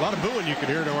 A lot of booing you can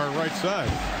hear to our right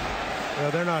side.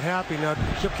 They're not happy. Now,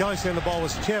 Chip Kelly saying the ball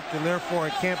was tipped, and therefore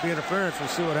it can't be interference. We'll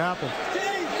see what happens.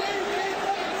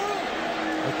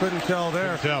 I couldn't tell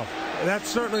there. Couldn't tell. That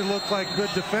certainly looked like good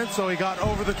defense, so he got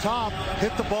over the top,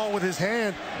 hit the ball with his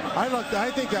hand. I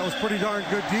think that was pretty darn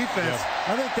good defense. Yeah.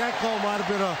 I think that call might have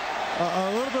been a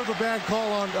little bit of a bad call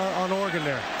on Oregon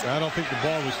there. I don't think the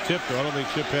ball was tipped, though. I don't think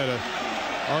Chip had an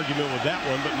argument with that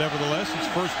one, but nevertheless,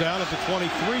 it's first down at the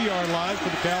 23-yard line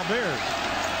for the Cal Bears.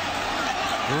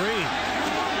 Green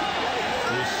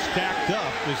is stacked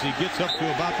up as he gets up to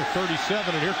about the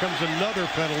 37, and here comes another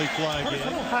penalty flag in.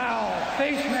 Foul,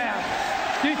 face mask,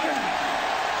 defense,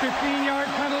 15-yard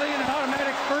penalty and an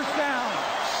automatic first down.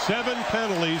 7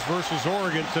 penalties versus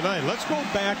Oregon tonight. Let's go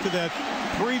back to that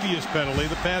previous penalty,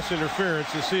 the pass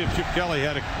interference, and see if Chip Kelly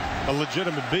had a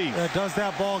legitimate beat. Does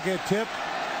that ball get tipped?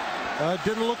 It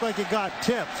didn't look like it got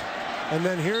tipped. And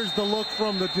then here's the look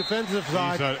from the defensive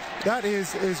side. That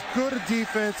is as good a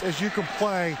defense as you can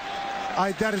play.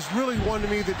 That is really one to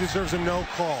me that deserves a no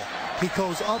call. He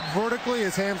goes up vertically,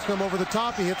 his hands come over the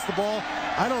top, he hits the ball.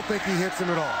 I don't think he hits him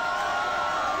at all.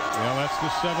 Well, that's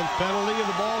the 7th penalty of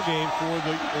the ball game for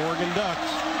the Oregon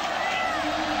Ducks.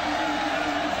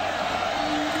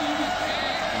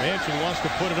 Manson wants to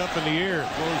put it up in the air.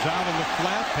 Throws out in the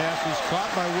flat. Pass is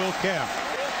caught by Will Cap.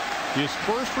 His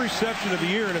first reception of the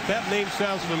year, and if that name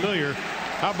sounds familiar,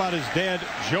 how about his dad,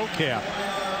 Joe Cap?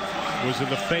 Was in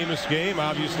the famous game,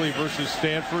 obviously, versus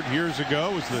Stanford years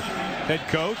ago. Was the head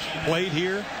coach, played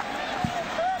here,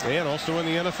 and also in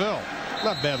the NFL.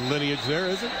 Not bad lineage there,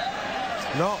 is it?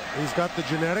 No, he's got the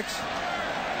genetics,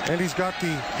 and he's got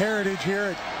the heritage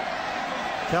here at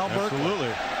Cal Berkeley.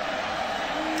 Absolutely.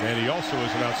 And he also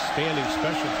is an outstanding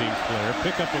special teams player.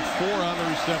 Pickup of 4 on the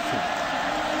reception.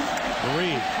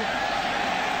 Marine.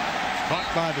 Caught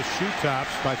by the shoe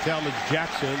tops by Talmadge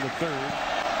Jackson, the 3rd.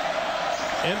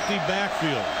 Empty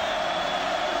backfield.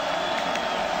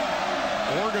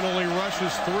 Oregon only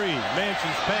rushes 3.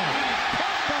 Manson's pass.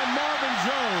 Caught by Marvin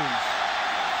Jones.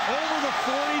 Over the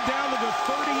 40, down to the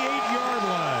 38-yard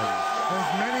line. As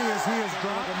many as he has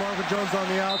dropped. Marvin Jones on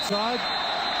the outside.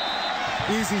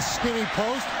 Easy skinny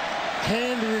post.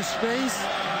 Hand in his face.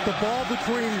 The ball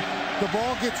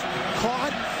gets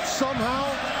caught somehow.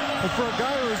 And for a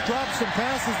guy who has dropped some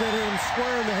passes that hit him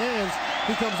square in the hands,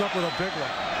 he comes up with a big one.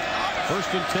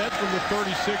 First and 10 from the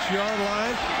 36-yard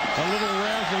line. A little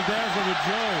razzle-dazzle with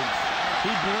Jones.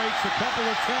 He breaks a couple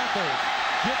of tackles.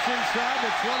 Gets inside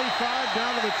the 25,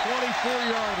 down to the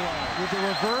 24-yard line. With the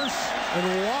reverse, and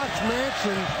watch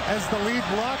Manson as the lead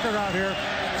blocker out here,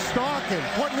 stalking,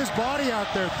 putting his body out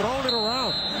there, throwing it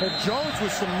around. And Jones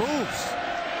with some moves.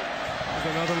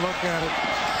 There's another look at it.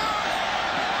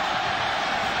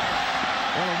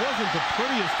 Well, it wasn't the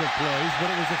prettiest of plays, but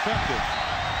it was effective.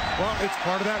 Well, it's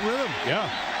part of that rhythm. Yeah,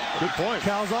 good point.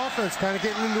 Cal's offense kind of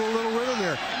getting into a little rhythm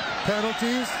here.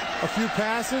 Penalties, a few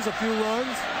passes, a few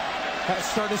runs.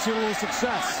 Starting to see a little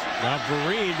success. Now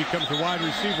Vereen becomes the wide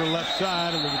receiver left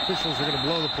side, and the officials are going to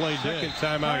blow the play dead. Second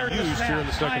timeout used here in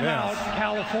the second half.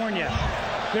 California.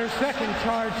 Their second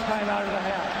charge timeout of the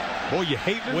half. Boy, you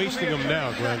hate wasting them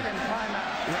now, Glenn.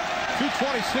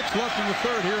 2:26 left in the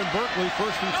 3rd here in Berkeley.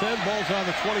 First and 10. Ball's on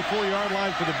the 24-yard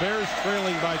line for the Bears,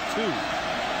 trailing by 2.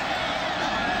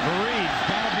 Vereen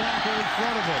got a blocker in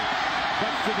front of him.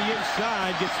 Cuts to the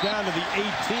inside, gets down to the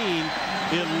 18.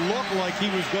 It looked like he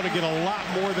was going to get a lot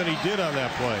more than he did on that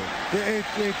play.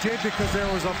 It did, because there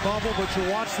was a bubble, but you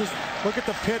watch this. Look at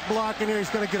the pit block in here. He's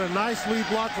going to get a nice lead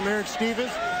block from Eric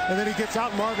Stevens, and then he gets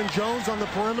out Marvin Jones on the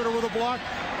perimeter with a block.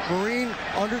 Vereen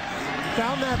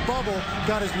found that bubble,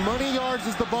 got as many yards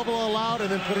as the bubble allowed,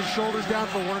 and then put his shoulders down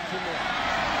for 1 or 2 more.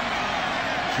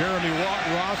 Jeremy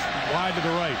Ross wide to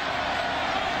the right.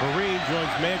 Vereen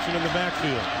joins Manson in the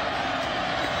backfield.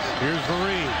 Here's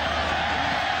Vereen.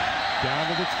 Down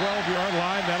to the 12-yard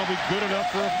line. That'll be good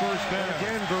enough for a first down.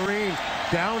 Again, Vereen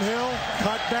downhill,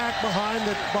 cut back behind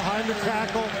the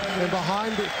tackle, and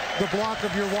behind the block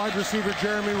of your wide receiver,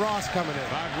 Jeremy Ross, coming in.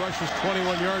 5 rushes,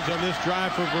 21 yards on this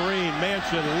drive for Vereen.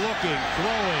 Manson looking,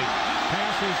 throwing.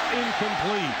 Passes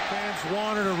incomplete. Fans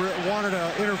wanted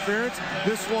an interference.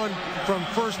 This one, from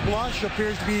first blush,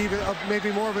 appears to be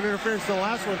maybe more of an interference than the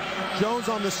last one. Jones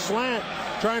on the slant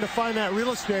trying to find that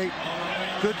real estate.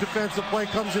 Good defensive play,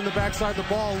 comes in the backside of the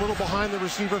ball, a little behind the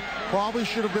receiver. Probably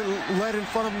should have been led in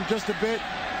front of him just a bit.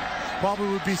 Probably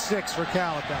would be 6 for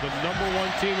Cal at that. The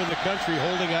 #1 team in the country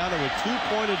holding out of a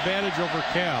 2-point advantage over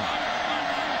Cal.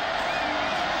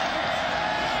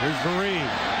 Here's Vereen.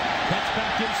 Cuts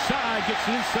back inside, gets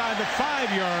inside the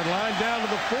 5-yard line, down to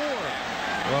the 4.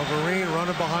 Well, Vereen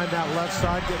running behind that left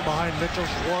side, getting behind Mitchell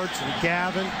Schwartz and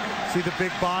Gavin. See the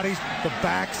big bodies, the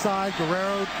backside,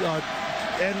 Guerrero,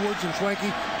 Edwards and Schwenke.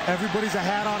 Everybody's a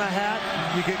hat on a hat.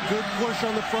 You get good push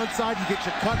on the front side. You get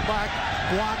your cut back,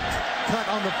 blocked, cut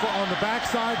on the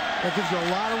backside. That gives you a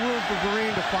lot of room for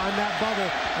Vereen to find that bubble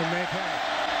and make hay.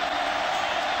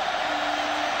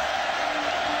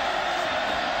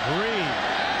 Vereen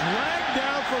dragged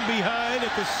down from behind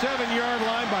at the 7-yard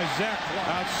line by Zach.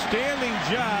 Outstanding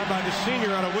job by the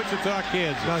senior out of Wichita,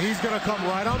 Kansas. Now he's going to come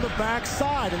right on the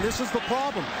backside, and this is the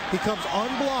problem. He comes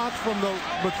unblocked from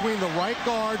between the right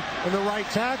guard and the right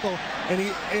tackle, and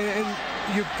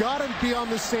you've got to be on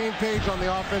the same page on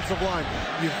the offensive line.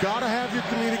 You've got to have your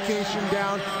communication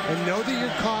down and know that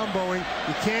you're comboing.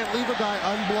 You can't leave a guy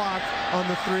unblocked on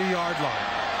the 3-yard line.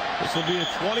 This will be a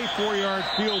 24-yard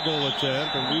field goal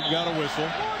attempt, and we've got a whistle.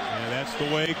 And that's the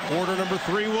way quarter number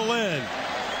 3 will end.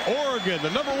 Oregon, the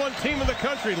 #1 team in the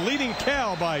country, leading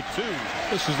Cal by 2.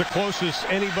 This is the closest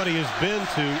anybody has been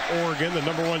to Oregon, the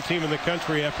 #1 team in the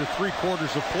country, after 3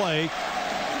 quarters of play.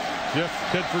 Jeff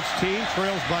Tedford's team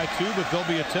trails by 2, but they'll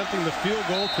be attempting the field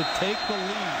goal to take the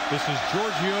lead. This is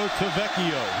Giorgio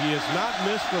Tavecchio. He has not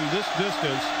missed from this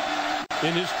distance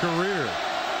in his career.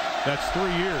 That's 3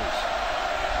 years.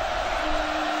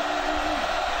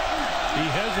 He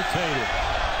hesitated.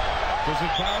 Does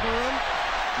it bother him?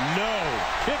 No.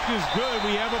 Kick is good.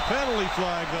 We have a penalty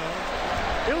flag,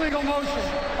 though. Illegal motion.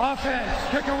 Offense.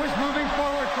 Kicker was moving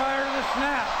forward prior to the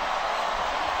snap.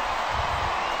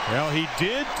 Well, he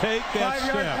did take that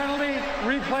 5-yard snap. penalty.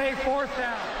 Replay, 4th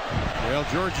down. Well,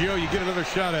 Giorgio, you get another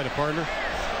shot at it, partner.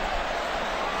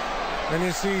 And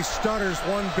you see stutters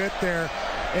one bit there.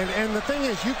 And the thing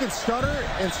is, you can stutter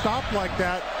and stop like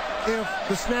that if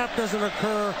the snap doesn't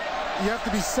occur. You have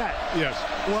to be set. Yes.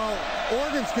 Well,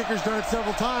 Oregon's kicker's done it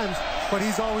several times, but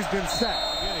he's always been set.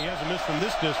 Yeah, he hasn't missed from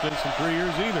this distance in 3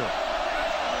 years either.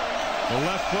 The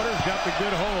left footer's got the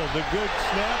good hold, the good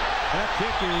snap. That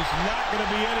kick is not going to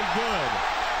be any good.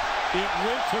 It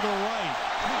went to the right.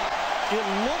 It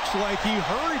looks like he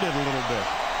hurried it a little bit.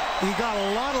 He got a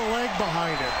lot of leg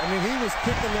behind it. I mean, he was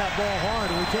kicking that ball hard,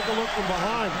 and we take a look from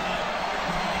behind.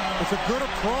 It's a good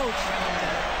approach.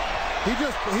 He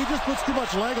just puts too much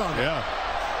leg on it. Yeah.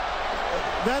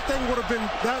 That thing would have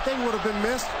been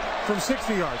missed from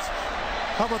 60 yards.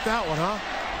 How about that one, huh?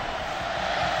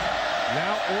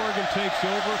 Now Oregon takes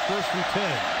over, 1st and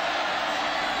 10.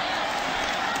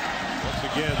 Once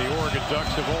again, the Oregon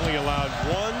Ducks have only allowed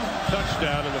 1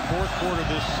 touchdown in the 4th quarter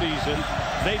this season.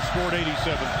 They've scored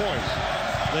 87 points.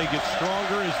 They get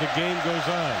stronger as the game goes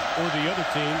on, or the other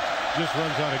team just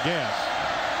runs out of gas.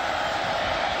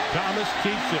 Thomas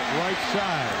keeps it right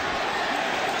side.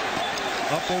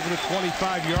 Up over the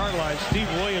 25-yard line. Steve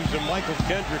Williams and Michael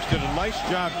Kendricks did a nice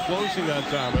job closing on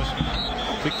Thomas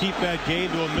to keep that gain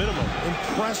to a minimum.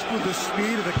 Impressed with the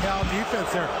speed of the Cal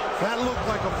defense there. That looked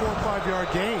like a 4 or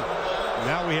 5-yard gain.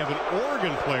 Now we have an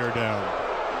Oregon player down.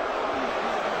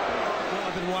 Well,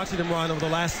 I've been watching him run over the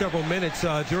last several minutes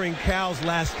during Cal's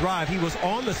last drive. He was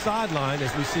on the sideline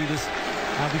as we see this.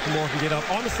 Before Moore can get up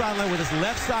on the sideline with his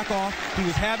left sock off. He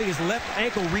was having his left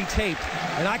ankle retaped.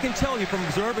 And I can tell you from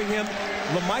observing him,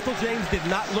 Michael James did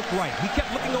not look right. He kept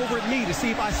looking over at me to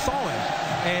see if I saw him.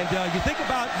 And you think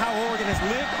about how Oregon has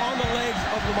lived on the legs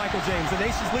of Michael James, the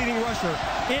nation's leading rusher,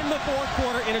 in the 4th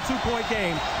quarter in a 2-point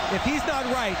game. If he's not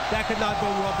right, that could not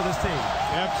go well for this team.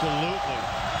 Absolutely.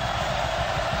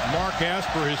 Mark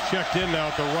Asper has checked in now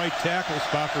at the right tackle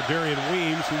spot for Darian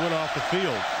Weems, who went off the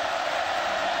field.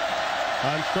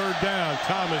 On 3rd down,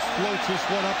 Thomas floats this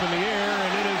one up in the air,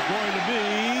 and it is going to be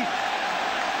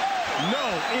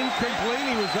incomplete.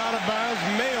 He was out of bounds.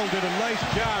 Mail did a nice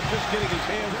job just getting his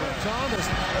hands on it. Thomas,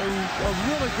 a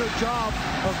really good job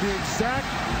of the exact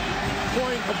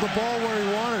point of the ball where he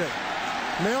wanted it.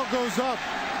 Mail goes up,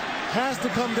 has to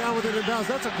come down with it in bounds.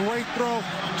 That's a great throw.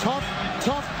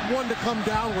 Tough one to come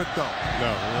down with, though.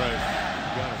 No, right.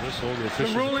 You got a whistle.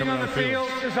 The ruling on the field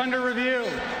is under review.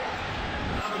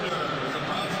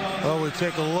 Well, we'll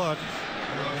take a look.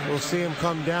 We'll see him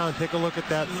come down. Take a look at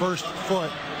that first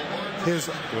foot. Wait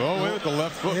with the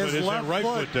left foot, but is that right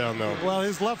foot down, though? Well,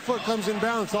 his left foot comes in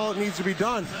bounds. All it needs to be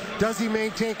done. Does he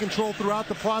maintain control throughout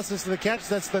the process of the catch?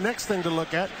 That's the next thing to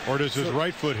look at. Or does his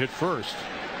right foot hit first?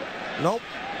 Nope.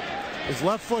 His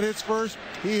left foot hits first.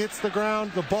 He hits the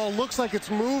ground. The ball looks like it's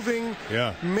moving.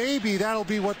 Yeah. Maybe that'll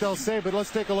be what they'll say, but let's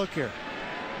take a look here.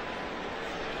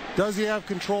 Does he have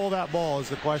control of that ball is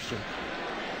the question.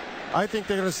 I think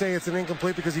they're going to say it's an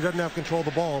incomplete because he doesn't have control of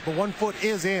the ball. The 1 foot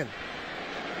is in.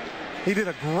 He did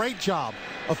a great job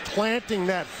of planting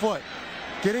that foot,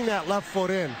 getting that left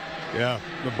foot in. Yeah,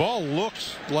 the ball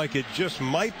looks like it just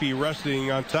might be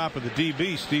resting on top of the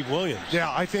DB, Steve Williams. Yeah,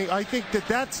 I think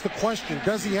that's the question.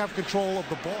 Does he have control of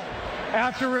the ball?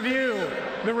 After review,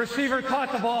 the receiver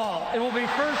caught the ball. It will be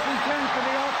 1st and 10 for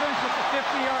the offense at the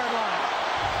 50-yard line.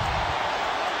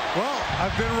 Well,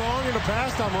 I've been wrong in the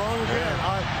past. I'm wrong again.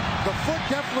 The foot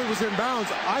definitely was in bounds.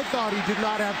 I thought he did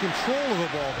not have control of the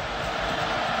ball.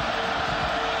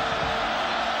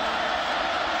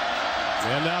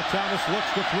 And now Thomas looks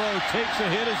to throw, takes a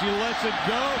hit as he lets it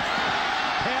go.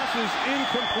 Pass is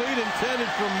incomplete, intended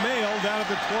for Mail down at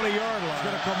the 20-yard line. He's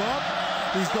going to come up.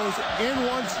 He goes in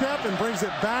one step and brings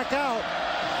it back out.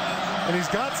 And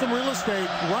he's got some real estate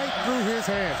right through his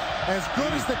hands. As good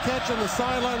as the catch on the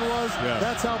sideline was,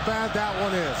 that's how bad that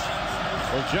one is.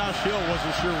 Well, Josh Hill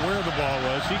wasn't sure where the ball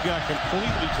was. He got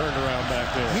completely turned around back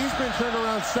there. He's been turned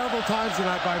around several times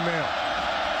tonight by Mail.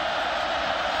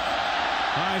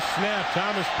 High snap.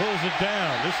 Thomas pulls it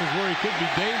down. This is where he could be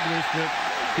dangerous, but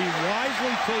he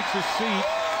wisely takes a seat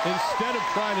instead of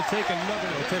trying to take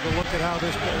another. We'll take a look at how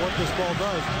what this ball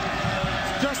does.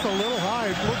 It's just a little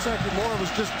high. It looks like Moore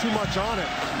was just too much on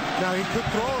it. Now he could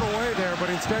throw it away there,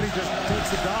 but instead he just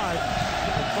takes a dive.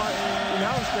 And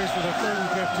now he's faced with a 3rd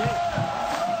and 15.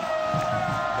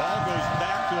 Ball goes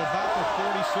back to about the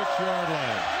 46-yard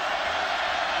line.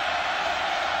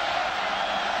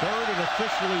 3rd and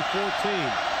officially 14.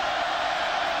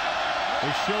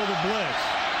 They show the blitz.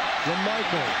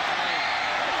 LaMichael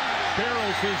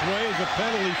barrels his way as a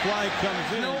penalty flag comes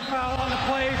in. No foul on the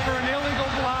play for an illegal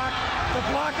block. The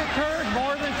block occurred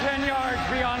more than 10 yards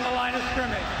beyond the line of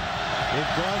scrimmage. It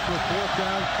does with 4th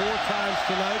down 4 times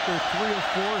tonight. They're 3 of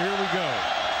 4. Here we go.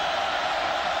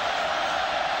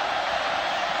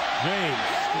 James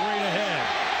straight ahead.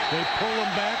 They pull him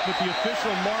back, but the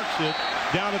official marks it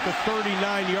down at the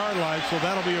 39-yard line, so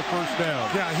that'll be a 1st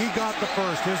down. Yeah, he got the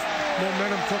first. His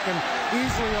momentum took him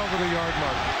easily over the yard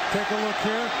mark. Take a look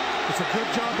here. It's a good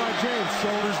job by James.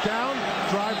 Shoulders down,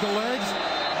 drive the legs.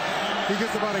 He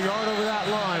gets about a yard over that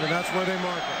line, and that's where they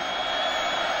mark it.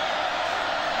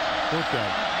 4th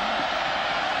down.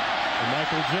 And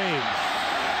Michael James.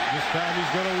 This time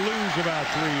he's going to lose about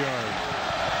 3 yards.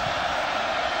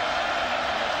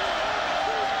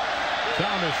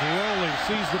 Thomas rolling,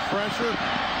 sees the pressure.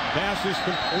 Pass is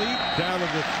complete down to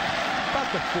about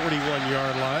the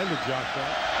 41-yard line to Josh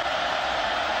Allen.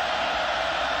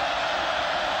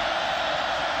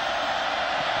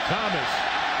 Thomas,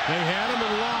 they had him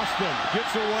and lost him.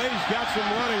 Gets away, he's got some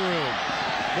running room.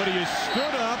 But he is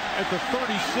stood up at the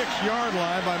 36-yard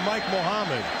line by Mike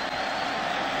Mohammed.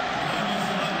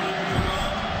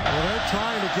 Well, they're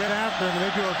trying to get after him, and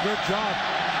they do a good job.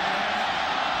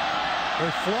 They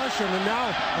flush him, and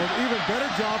now an even better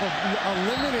job of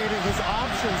eliminating his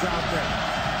options out there.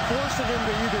 Forcing him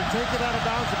to either take it out of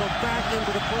bounds or go back into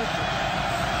the pressure.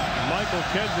 Michael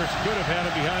Kendricks could have had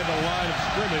him behind the line of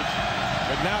scrimmage,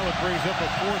 but now it brings up a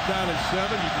 4th down and 7.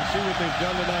 You can see what they've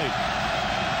done tonight.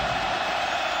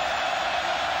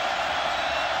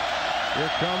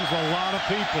 Here comes a lot of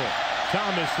people.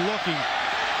 Thomas looking,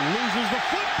 loses the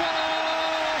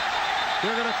football.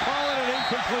 They're going to call it an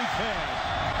incomplete pass.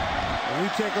 And we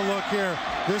take a look here.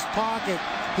 This pocket,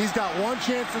 he's got one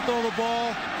chance to throw the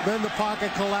ball. Then the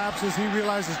pocket collapses. He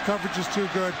realizes coverage is too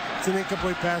good. It's an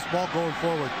incomplete pass, ball going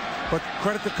forward. But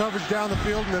credit the coverage down the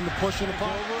field and then the push in the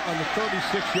pocket. Over on the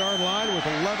 36-yard line with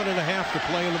 11 and a half to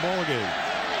play in the ball game.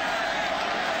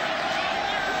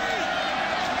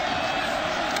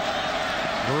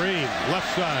 Green, left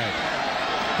side.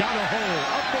 Got a hole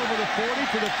up over the 40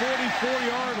 to the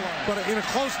 44-yard line. But in a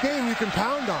close game, you can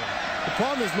pound on him. The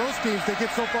problem is most teams, they get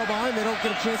so far behind, they don't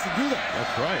get a chance to do that.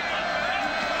 That's right.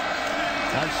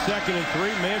 On 2nd and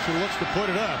 3, Manchin looks to put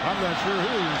it up. I'm not sure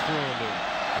who he was throwing to.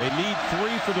 They need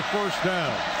 3 for the 1st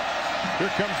down.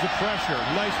 Here comes the pressure.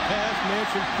 Nice pass.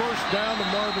 Manchin 1st down to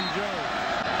Marvin Jones.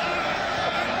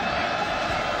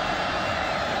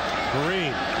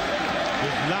 Green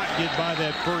does not get by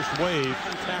that first wave.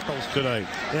 Tackles tonight.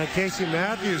 Yeah, Casey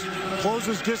Matthews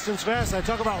closes distance fast. I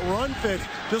talk about run fits.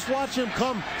 Just watch him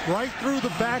come right through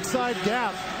the backside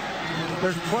gap.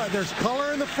 There's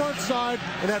color in the front side,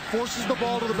 and that forces the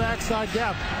ball to the backside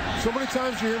gap. So many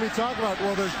times you hear me talk about,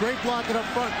 well, there's great blocking up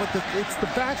front, but it's the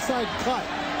backside cut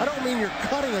I don't mean you're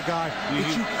cutting a guy, but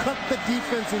you cut the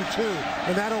defense in two,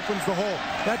 and that opens the hole.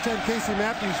 That time, Casey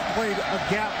Matthews played a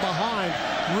gap behind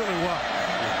really well.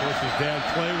 Of course, his dad,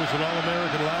 Clay, was an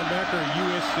All-American linebacker at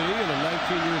USC and a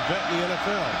 19-year vet in the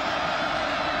NFL.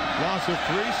 Loss of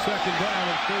 3, second down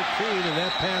at 13, and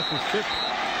that pass was 50.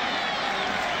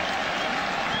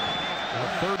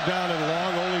 Third down and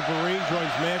long. Only Vereen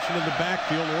joins Mansion in the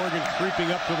backfield. Oregon creeping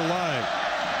up to the line.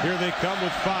 Here they come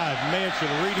with 5. Mansion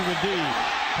reading the D.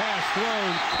 Pass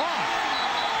thrown. Caught.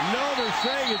 No, they're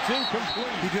saying it's incomplete.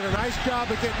 He did a nice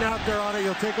job of getting out there on it.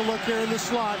 You'll take a look here in the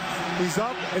slot. He's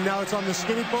up, and now it's on the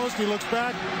skinny post. He looks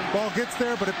back. Ball gets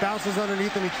there, but it bounces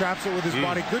underneath, and he traps it with his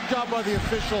body. Good job by the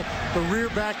official, the rear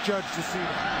back judge, to see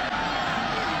that.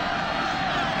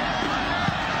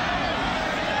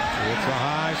 It's a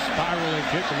high spiraling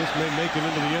kick, and this may make it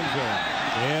into the end zone.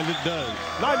 And it does.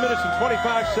 9 minutes and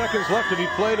 25 seconds left to be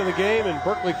played in the game in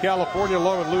Berkeley, California,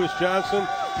 along with Lewis Johnson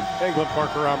and Glenn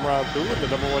Parker. I'm Rob Thune, the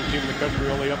 #1 team in the country,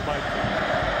 only up by 2.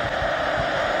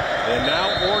 And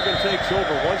now Oregon takes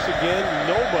over. Once again,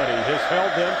 nobody has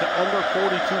held them to under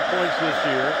 42 points this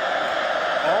year.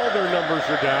 All their numbers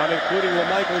are down, including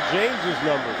Michael James's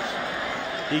numbers.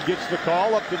 He gets the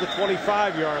call up to the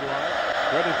 25-yard line.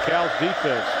 Credit Cal's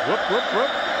defense. Whoop, whoop,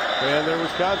 whoop. And there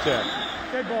was contact.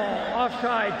 Dead ball,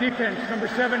 offside, defense, number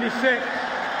 76.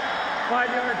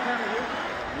 5-yard penalty.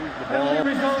 Penalty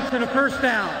results in a first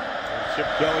down. Chip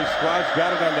Kelly's squad's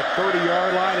got it on the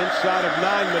 30-yard line inside of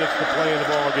 9 minutes to play in the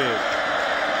ball game.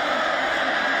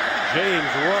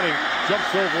 James running,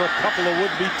 jumps over a couple of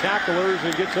would-be tacklers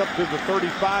and gets up to the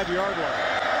 35-yard line.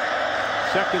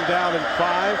 Second down and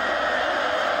 5.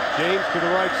 James to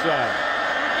the right side.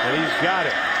 And he's got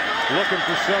it. Looking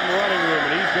for some running room,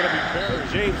 and he's going to be buried.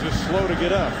 James is slow to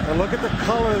get up. And look at the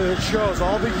color that it shows.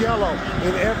 All the yellow.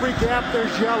 In every gap,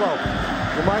 there's yellow.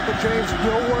 And Michael James,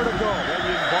 nowhere to go.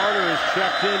 Damian Barner is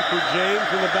checked in for James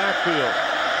in the backfield.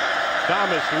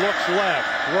 Thomas looks left,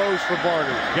 throws for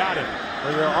Barner. Got it.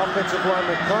 And your offensive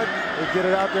lineman cut. They get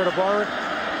it out there to Barner.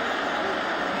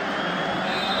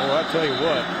 Oh, I'll tell you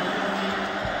what.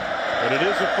 But it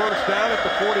is a first down at the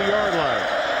 40-yard line.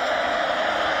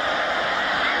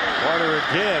 Barner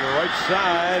again, right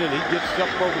side, and he gets up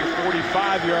over the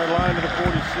 45-yard line to the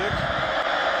 46.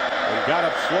 And got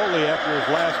up slowly after his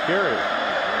last carry.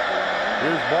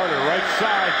 Here's Barner, right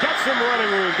side, got some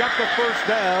running room, got the first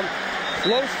down,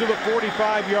 close to the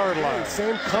 45-yard line.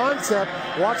 Same concept,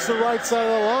 watch the right side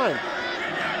of the line.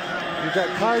 You've got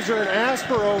Kaiser and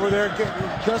Asper over there getting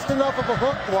just enough of a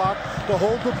hook block to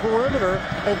hold the perimeter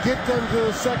and get them to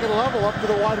the second level up to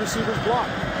the wide receiver's block.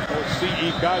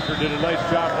 C.E. Kaiser did a nice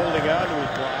job holding on to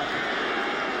his block.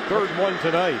 Third one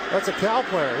tonight. That's a Cal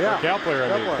player, yeah. Cal player,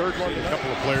 I mean. Third one. A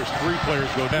couple of players, 3 players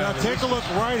go down. Now take a look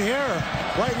right here,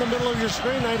 right in the middle of your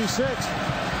screen, 96.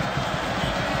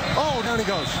 Oh, down he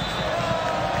goes.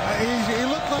 He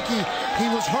looked like he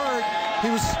was hurt. He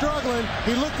was struggling.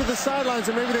 He looked to the sidelines,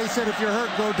 and maybe they said, if you're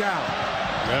hurt, go down.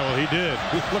 Yeah, well, he did.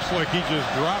 It looks like he just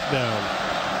dropped down.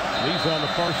 He's on the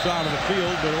far side of the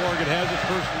field, but Oregon has it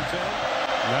first and 10.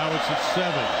 Now it's at 7.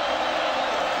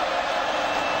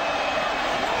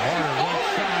 Barner right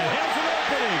side has an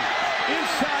opening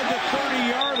inside the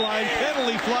 30-yard line.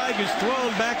 Penalty flag is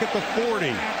thrown back at the 40.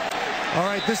 All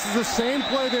right, this is the same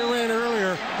play they ran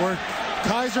earlier where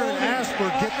Kaiser and Asper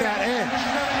get that edge.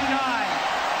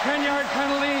 10-yard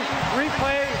penalty,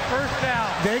 replay, first down.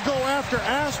 They go after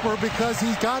Asper because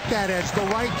he's got that edge, the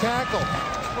right tackle.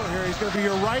 Here, he's going to be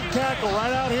your right tackle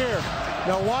right out here.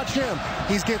 Now watch him.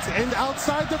 He gets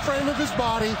outside the frame of his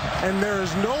body, and there is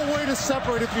no way to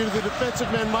separate if you're the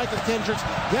defensive man, Michael Kendricks.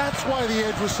 That's why the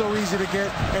edge was so easy to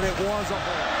get, and it was a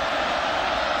hole.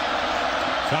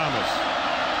 Thomas.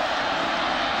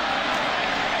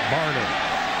 Barner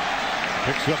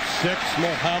picks up 6.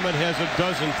 Mohammed has a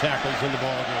dozen tackles in the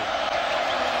ball game.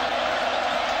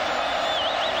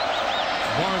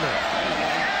 Barner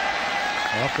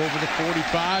up over the 45,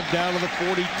 down to the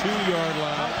 42-yard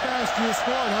line. How fast do you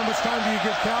score, and how much time do you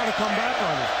give Cal to come back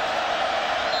on it?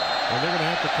 And they're going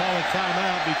to have to call a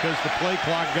timeout because the play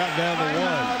clock got down to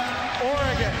 1.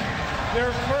 Oregon,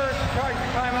 their first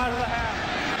timeout of the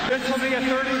half. This will be a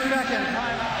 30-second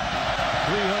timeout.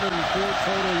 304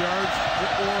 total yards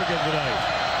for Oregon tonight.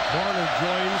 Barner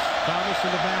joins Thomas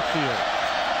in the backfield.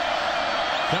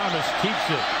 Thomas keeps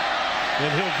it. And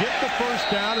he'll get the first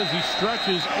down as he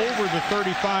stretches over the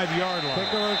 35-yard line.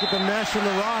 Take a look at the mesh and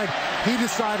the ride. He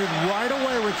decided right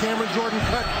away when Cameron Jordan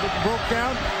broke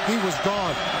down, he was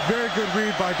gone. Very good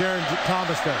read by Darren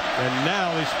Thomas there. And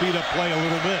now they speed up play a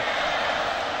little bit.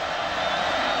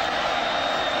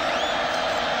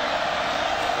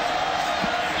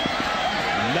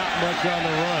 Not much on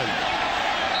the run.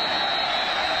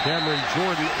 Cameron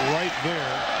Jordan right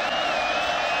there.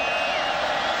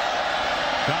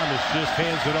 Thomas just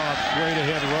hands it off straight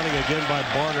ahead, running again by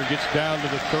Barner. Gets down to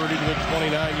the 30 to the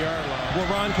 29-yard line. Well,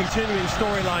 Ron, continuing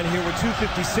storyline here with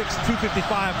 2:56,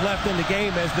 2:55 left in the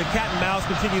game as the cat and mouse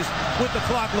continues with the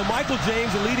clock. LaMichael James,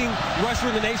 the leading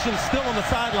rusher in the nation, still on the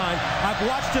sideline. I've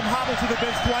watched him hobble to the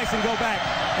bench twice and go back,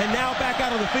 and now back out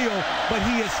on the field, but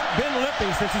he has been limping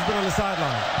since he's been on the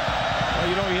sideline. Well,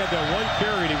 you know, he had that one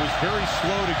carry, and he was very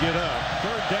slow to get up.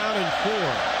 3rd down and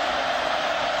 4.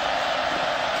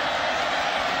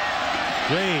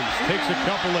 James takes a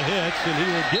couple of hits, and he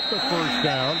will get the first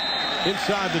down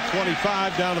inside the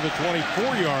 25, down to the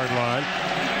 24-yard line.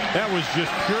 That was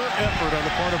just pure effort on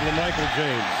the part of LaMichael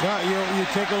James. Well, you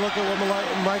take a look at what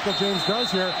Michael James does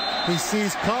here. He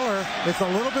sees color. It's a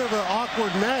little bit of an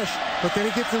awkward mesh, but then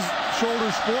he gets his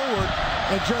shoulders forward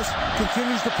and just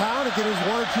continues to pound and get his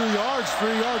 1 or 2 yards,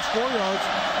 3 yards, 4 yards.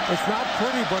 It's not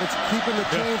pretty, but it's keeping the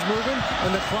chains moving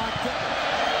and the clock ticking.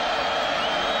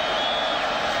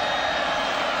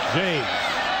 James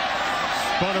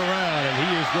spun around, and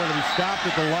he is going to be stopped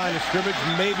at the line of scrimmage,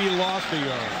 maybe lost a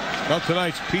yard. Well,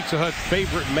 tonight's Pizza Hut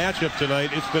favorite matchup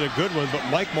tonight. It's been a good one, but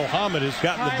Mike Mohammed has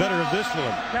gotten the better of this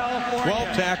one.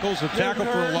 12 tackles, a tackle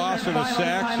for a loss, and a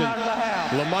sack.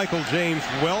 And LaMichael James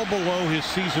well below his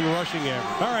season rushing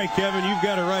average. All right, Kevin, you've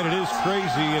got it right. It is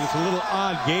crazy, and it's a little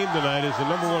odd game tonight as the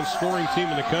 #1 scoring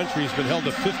team in the country has been held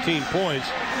to 15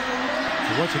 points.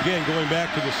 Once again, going back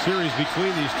to the series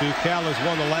between these two, Cal has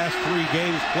won the last 3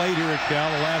 games played here at Cal.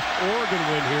 The last Oregon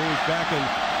win here was back in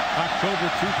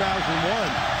October 2001.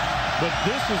 But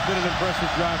this has been an impressive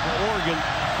drive for Oregon.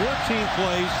 14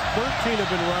 plays, 13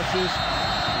 have been rushes,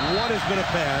 1 has been a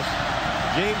pass.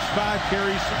 James 5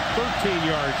 carries, 13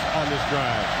 yards on this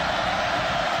drive.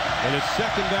 And it's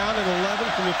 2nd down and 11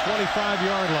 from the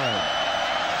 25-yard line.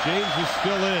 James is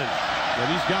still in, and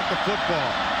he's got the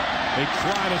football. They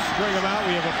try to string him out.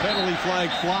 We have a penalty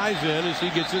flag flies in as he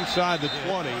gets inside the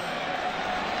 20.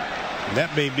 And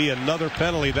that may be another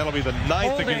penalty. That'll be the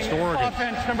 9th against Oregon.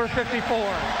 Offense number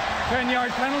 54.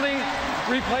 10-yard penalty.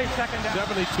 Replay 2nd down.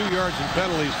 72 yards in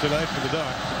penalties tonight for the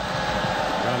Ducks.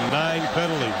 Got 9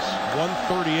 penalties.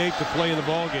 1:38 to play in the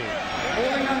ball game.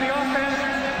 Holding on the offense.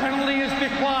 Penalty is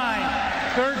declined.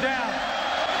 3rd down.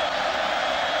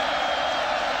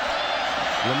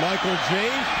 LaMichael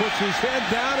James puts his head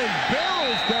down and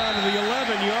barrels down to the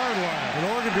 11-yard line. And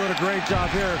Oregon doing a great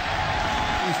job here.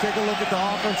 You take a look at the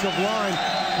offensive line.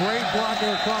 Great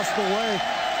blocking across the way.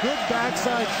 Good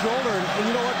backside shoulder. And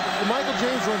you know what? LaMichael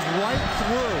James runs right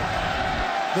through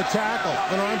the tackle,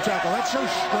 an arm tackle. That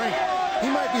shows strength. He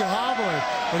might be hobbling,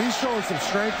 but he's showing some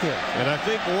strength here. And I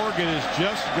think Oregon is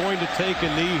just going to take a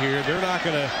knee here. They're not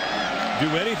going to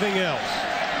do anything else.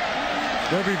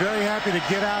 They'll be very happy to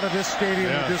get out of this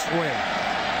stadium with this win.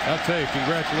 I'll tell you,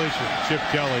 congratulations to Chip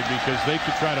Kelly, because they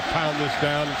could try to pound this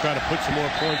down and try to put some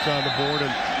more points on the board,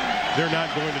 and they're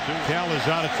not going to do it. Cal is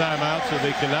out of timeout, so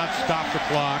they cannot stop the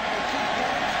clock.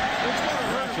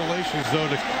 Congratulations,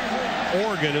 though, to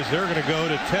Oregon, as they're going to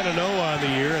go to 10-0 on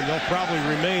the year, and they'll probably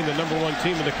remain the #1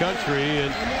 team in the country.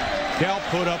 And Cal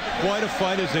put up quite a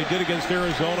fight as they did against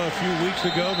Arizona a few weeks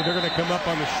ago, but they're going to come up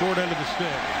on the short end of the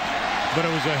stick. But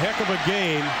it was a heck of a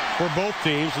game for both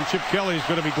teams, and Chip Kelly is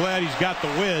going to be glad he's got the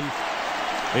win.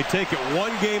 They take it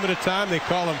one game at a time. They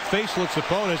call them faceless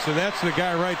opponents, and that's the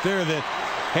guy right there that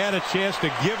had a chance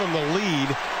to give him the lead.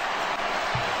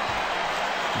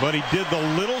 But he did the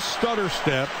little stutter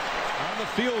step on the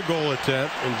field goal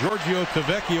attempt, and Giorgio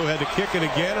Tavecchio had to kick it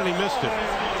again, and he missed it.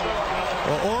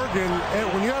 Well, Oregon,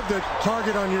 when you have the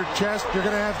target on your chest, you're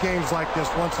going to have games like this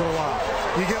once in a while.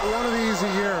 You get one of these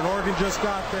a year, and Oregon just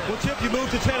got there. Well, Chip, you moved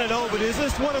to 10-0, but is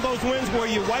this one of those wins where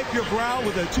you wipe your brow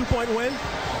with a 2-point win?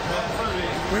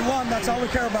 We won. That's all we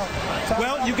care about.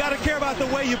 Well, you got to care about the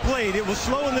way you played. It was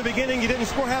slow in the beginning. You didn't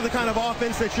have the kind of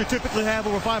offense that you typically have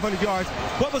over 500 yards.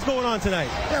 What was going on tonight?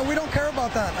 Yeah, we don't care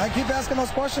about that. I keep asking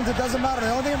those questions. It doesn't matter.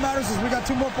 The only thing that matters is we got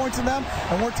 2 more points than them,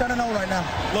 and we're 10-0 right now.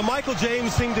 LaMichael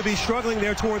James seemed to be struggling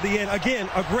there toward the end. Again,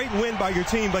 a great win by your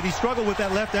team, but he struggled with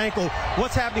that left ankle.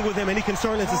 What's happening with him? Any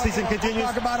concern as the season continues? We'll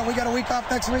talk about it. We got a week off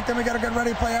next week. Then we got to get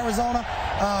ready to play Arizona.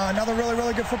 Another really,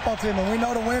 really good football team, and we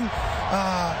know to win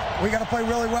we got to play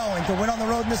really well. And to win on the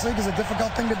road in this league is a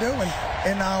difficult thing to do.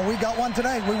 And we got one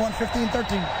today. We won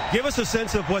 15-13. Give us a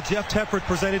sense of what Jeff Tedford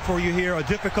presented for you here, a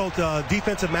difficult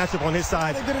defensive matchup on his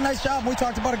side. They did a nice job. We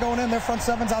talked about it going in. Their front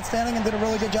seven's outstanding and did a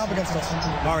really good job against us.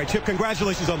 All right, Chip,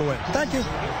 congratulations on the win. Thank you.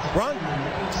 Ron?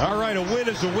 All right, a win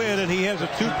is a win, and he has a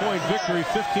 2-point victory,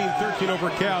 15-13 over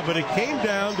Cal, but it came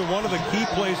down to one of the key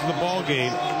plays of the ball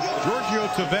game. Giorgio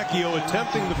Tavecchio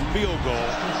attempting the field goal,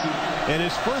 and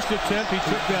his first attempt, he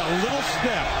took that little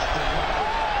step.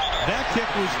 That kick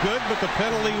was good, but the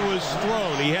penalty was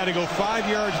thrown. He had to go 5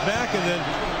 yards back, and then,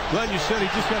 Glenn, you said he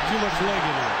just got too much leg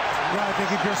in it. Yeah, I think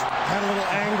he just had a little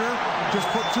anger, just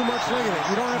put too much leg in it.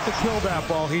 You don't have to kill that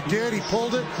ball. He did. He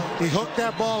pulled it. He hooked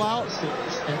that ball out.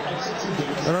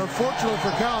 And unfortunately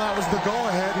for Cal, that was the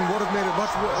go-ahead and would have made it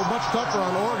much tougher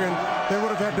on Oregon. They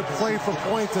would have had to play for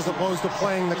points as opposed to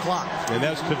playing the clock. And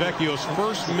that's Tavecchio's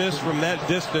first miss from that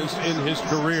distance in his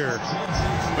career.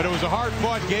 But it was a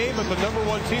hard-fought game, but the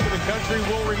 #1 team in the country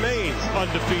will remain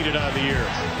undefeated on the year.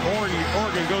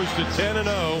 Oregon goes to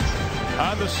 10-0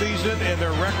 on the season, and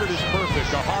their record is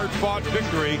perfect. A hard-fought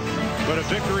victory, but a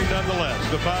victory nonetheless.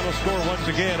 The final score, once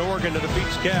again, Oregon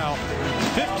defeats Cal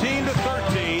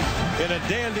 15-13 in a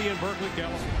dandy in Berkeley,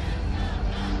 California.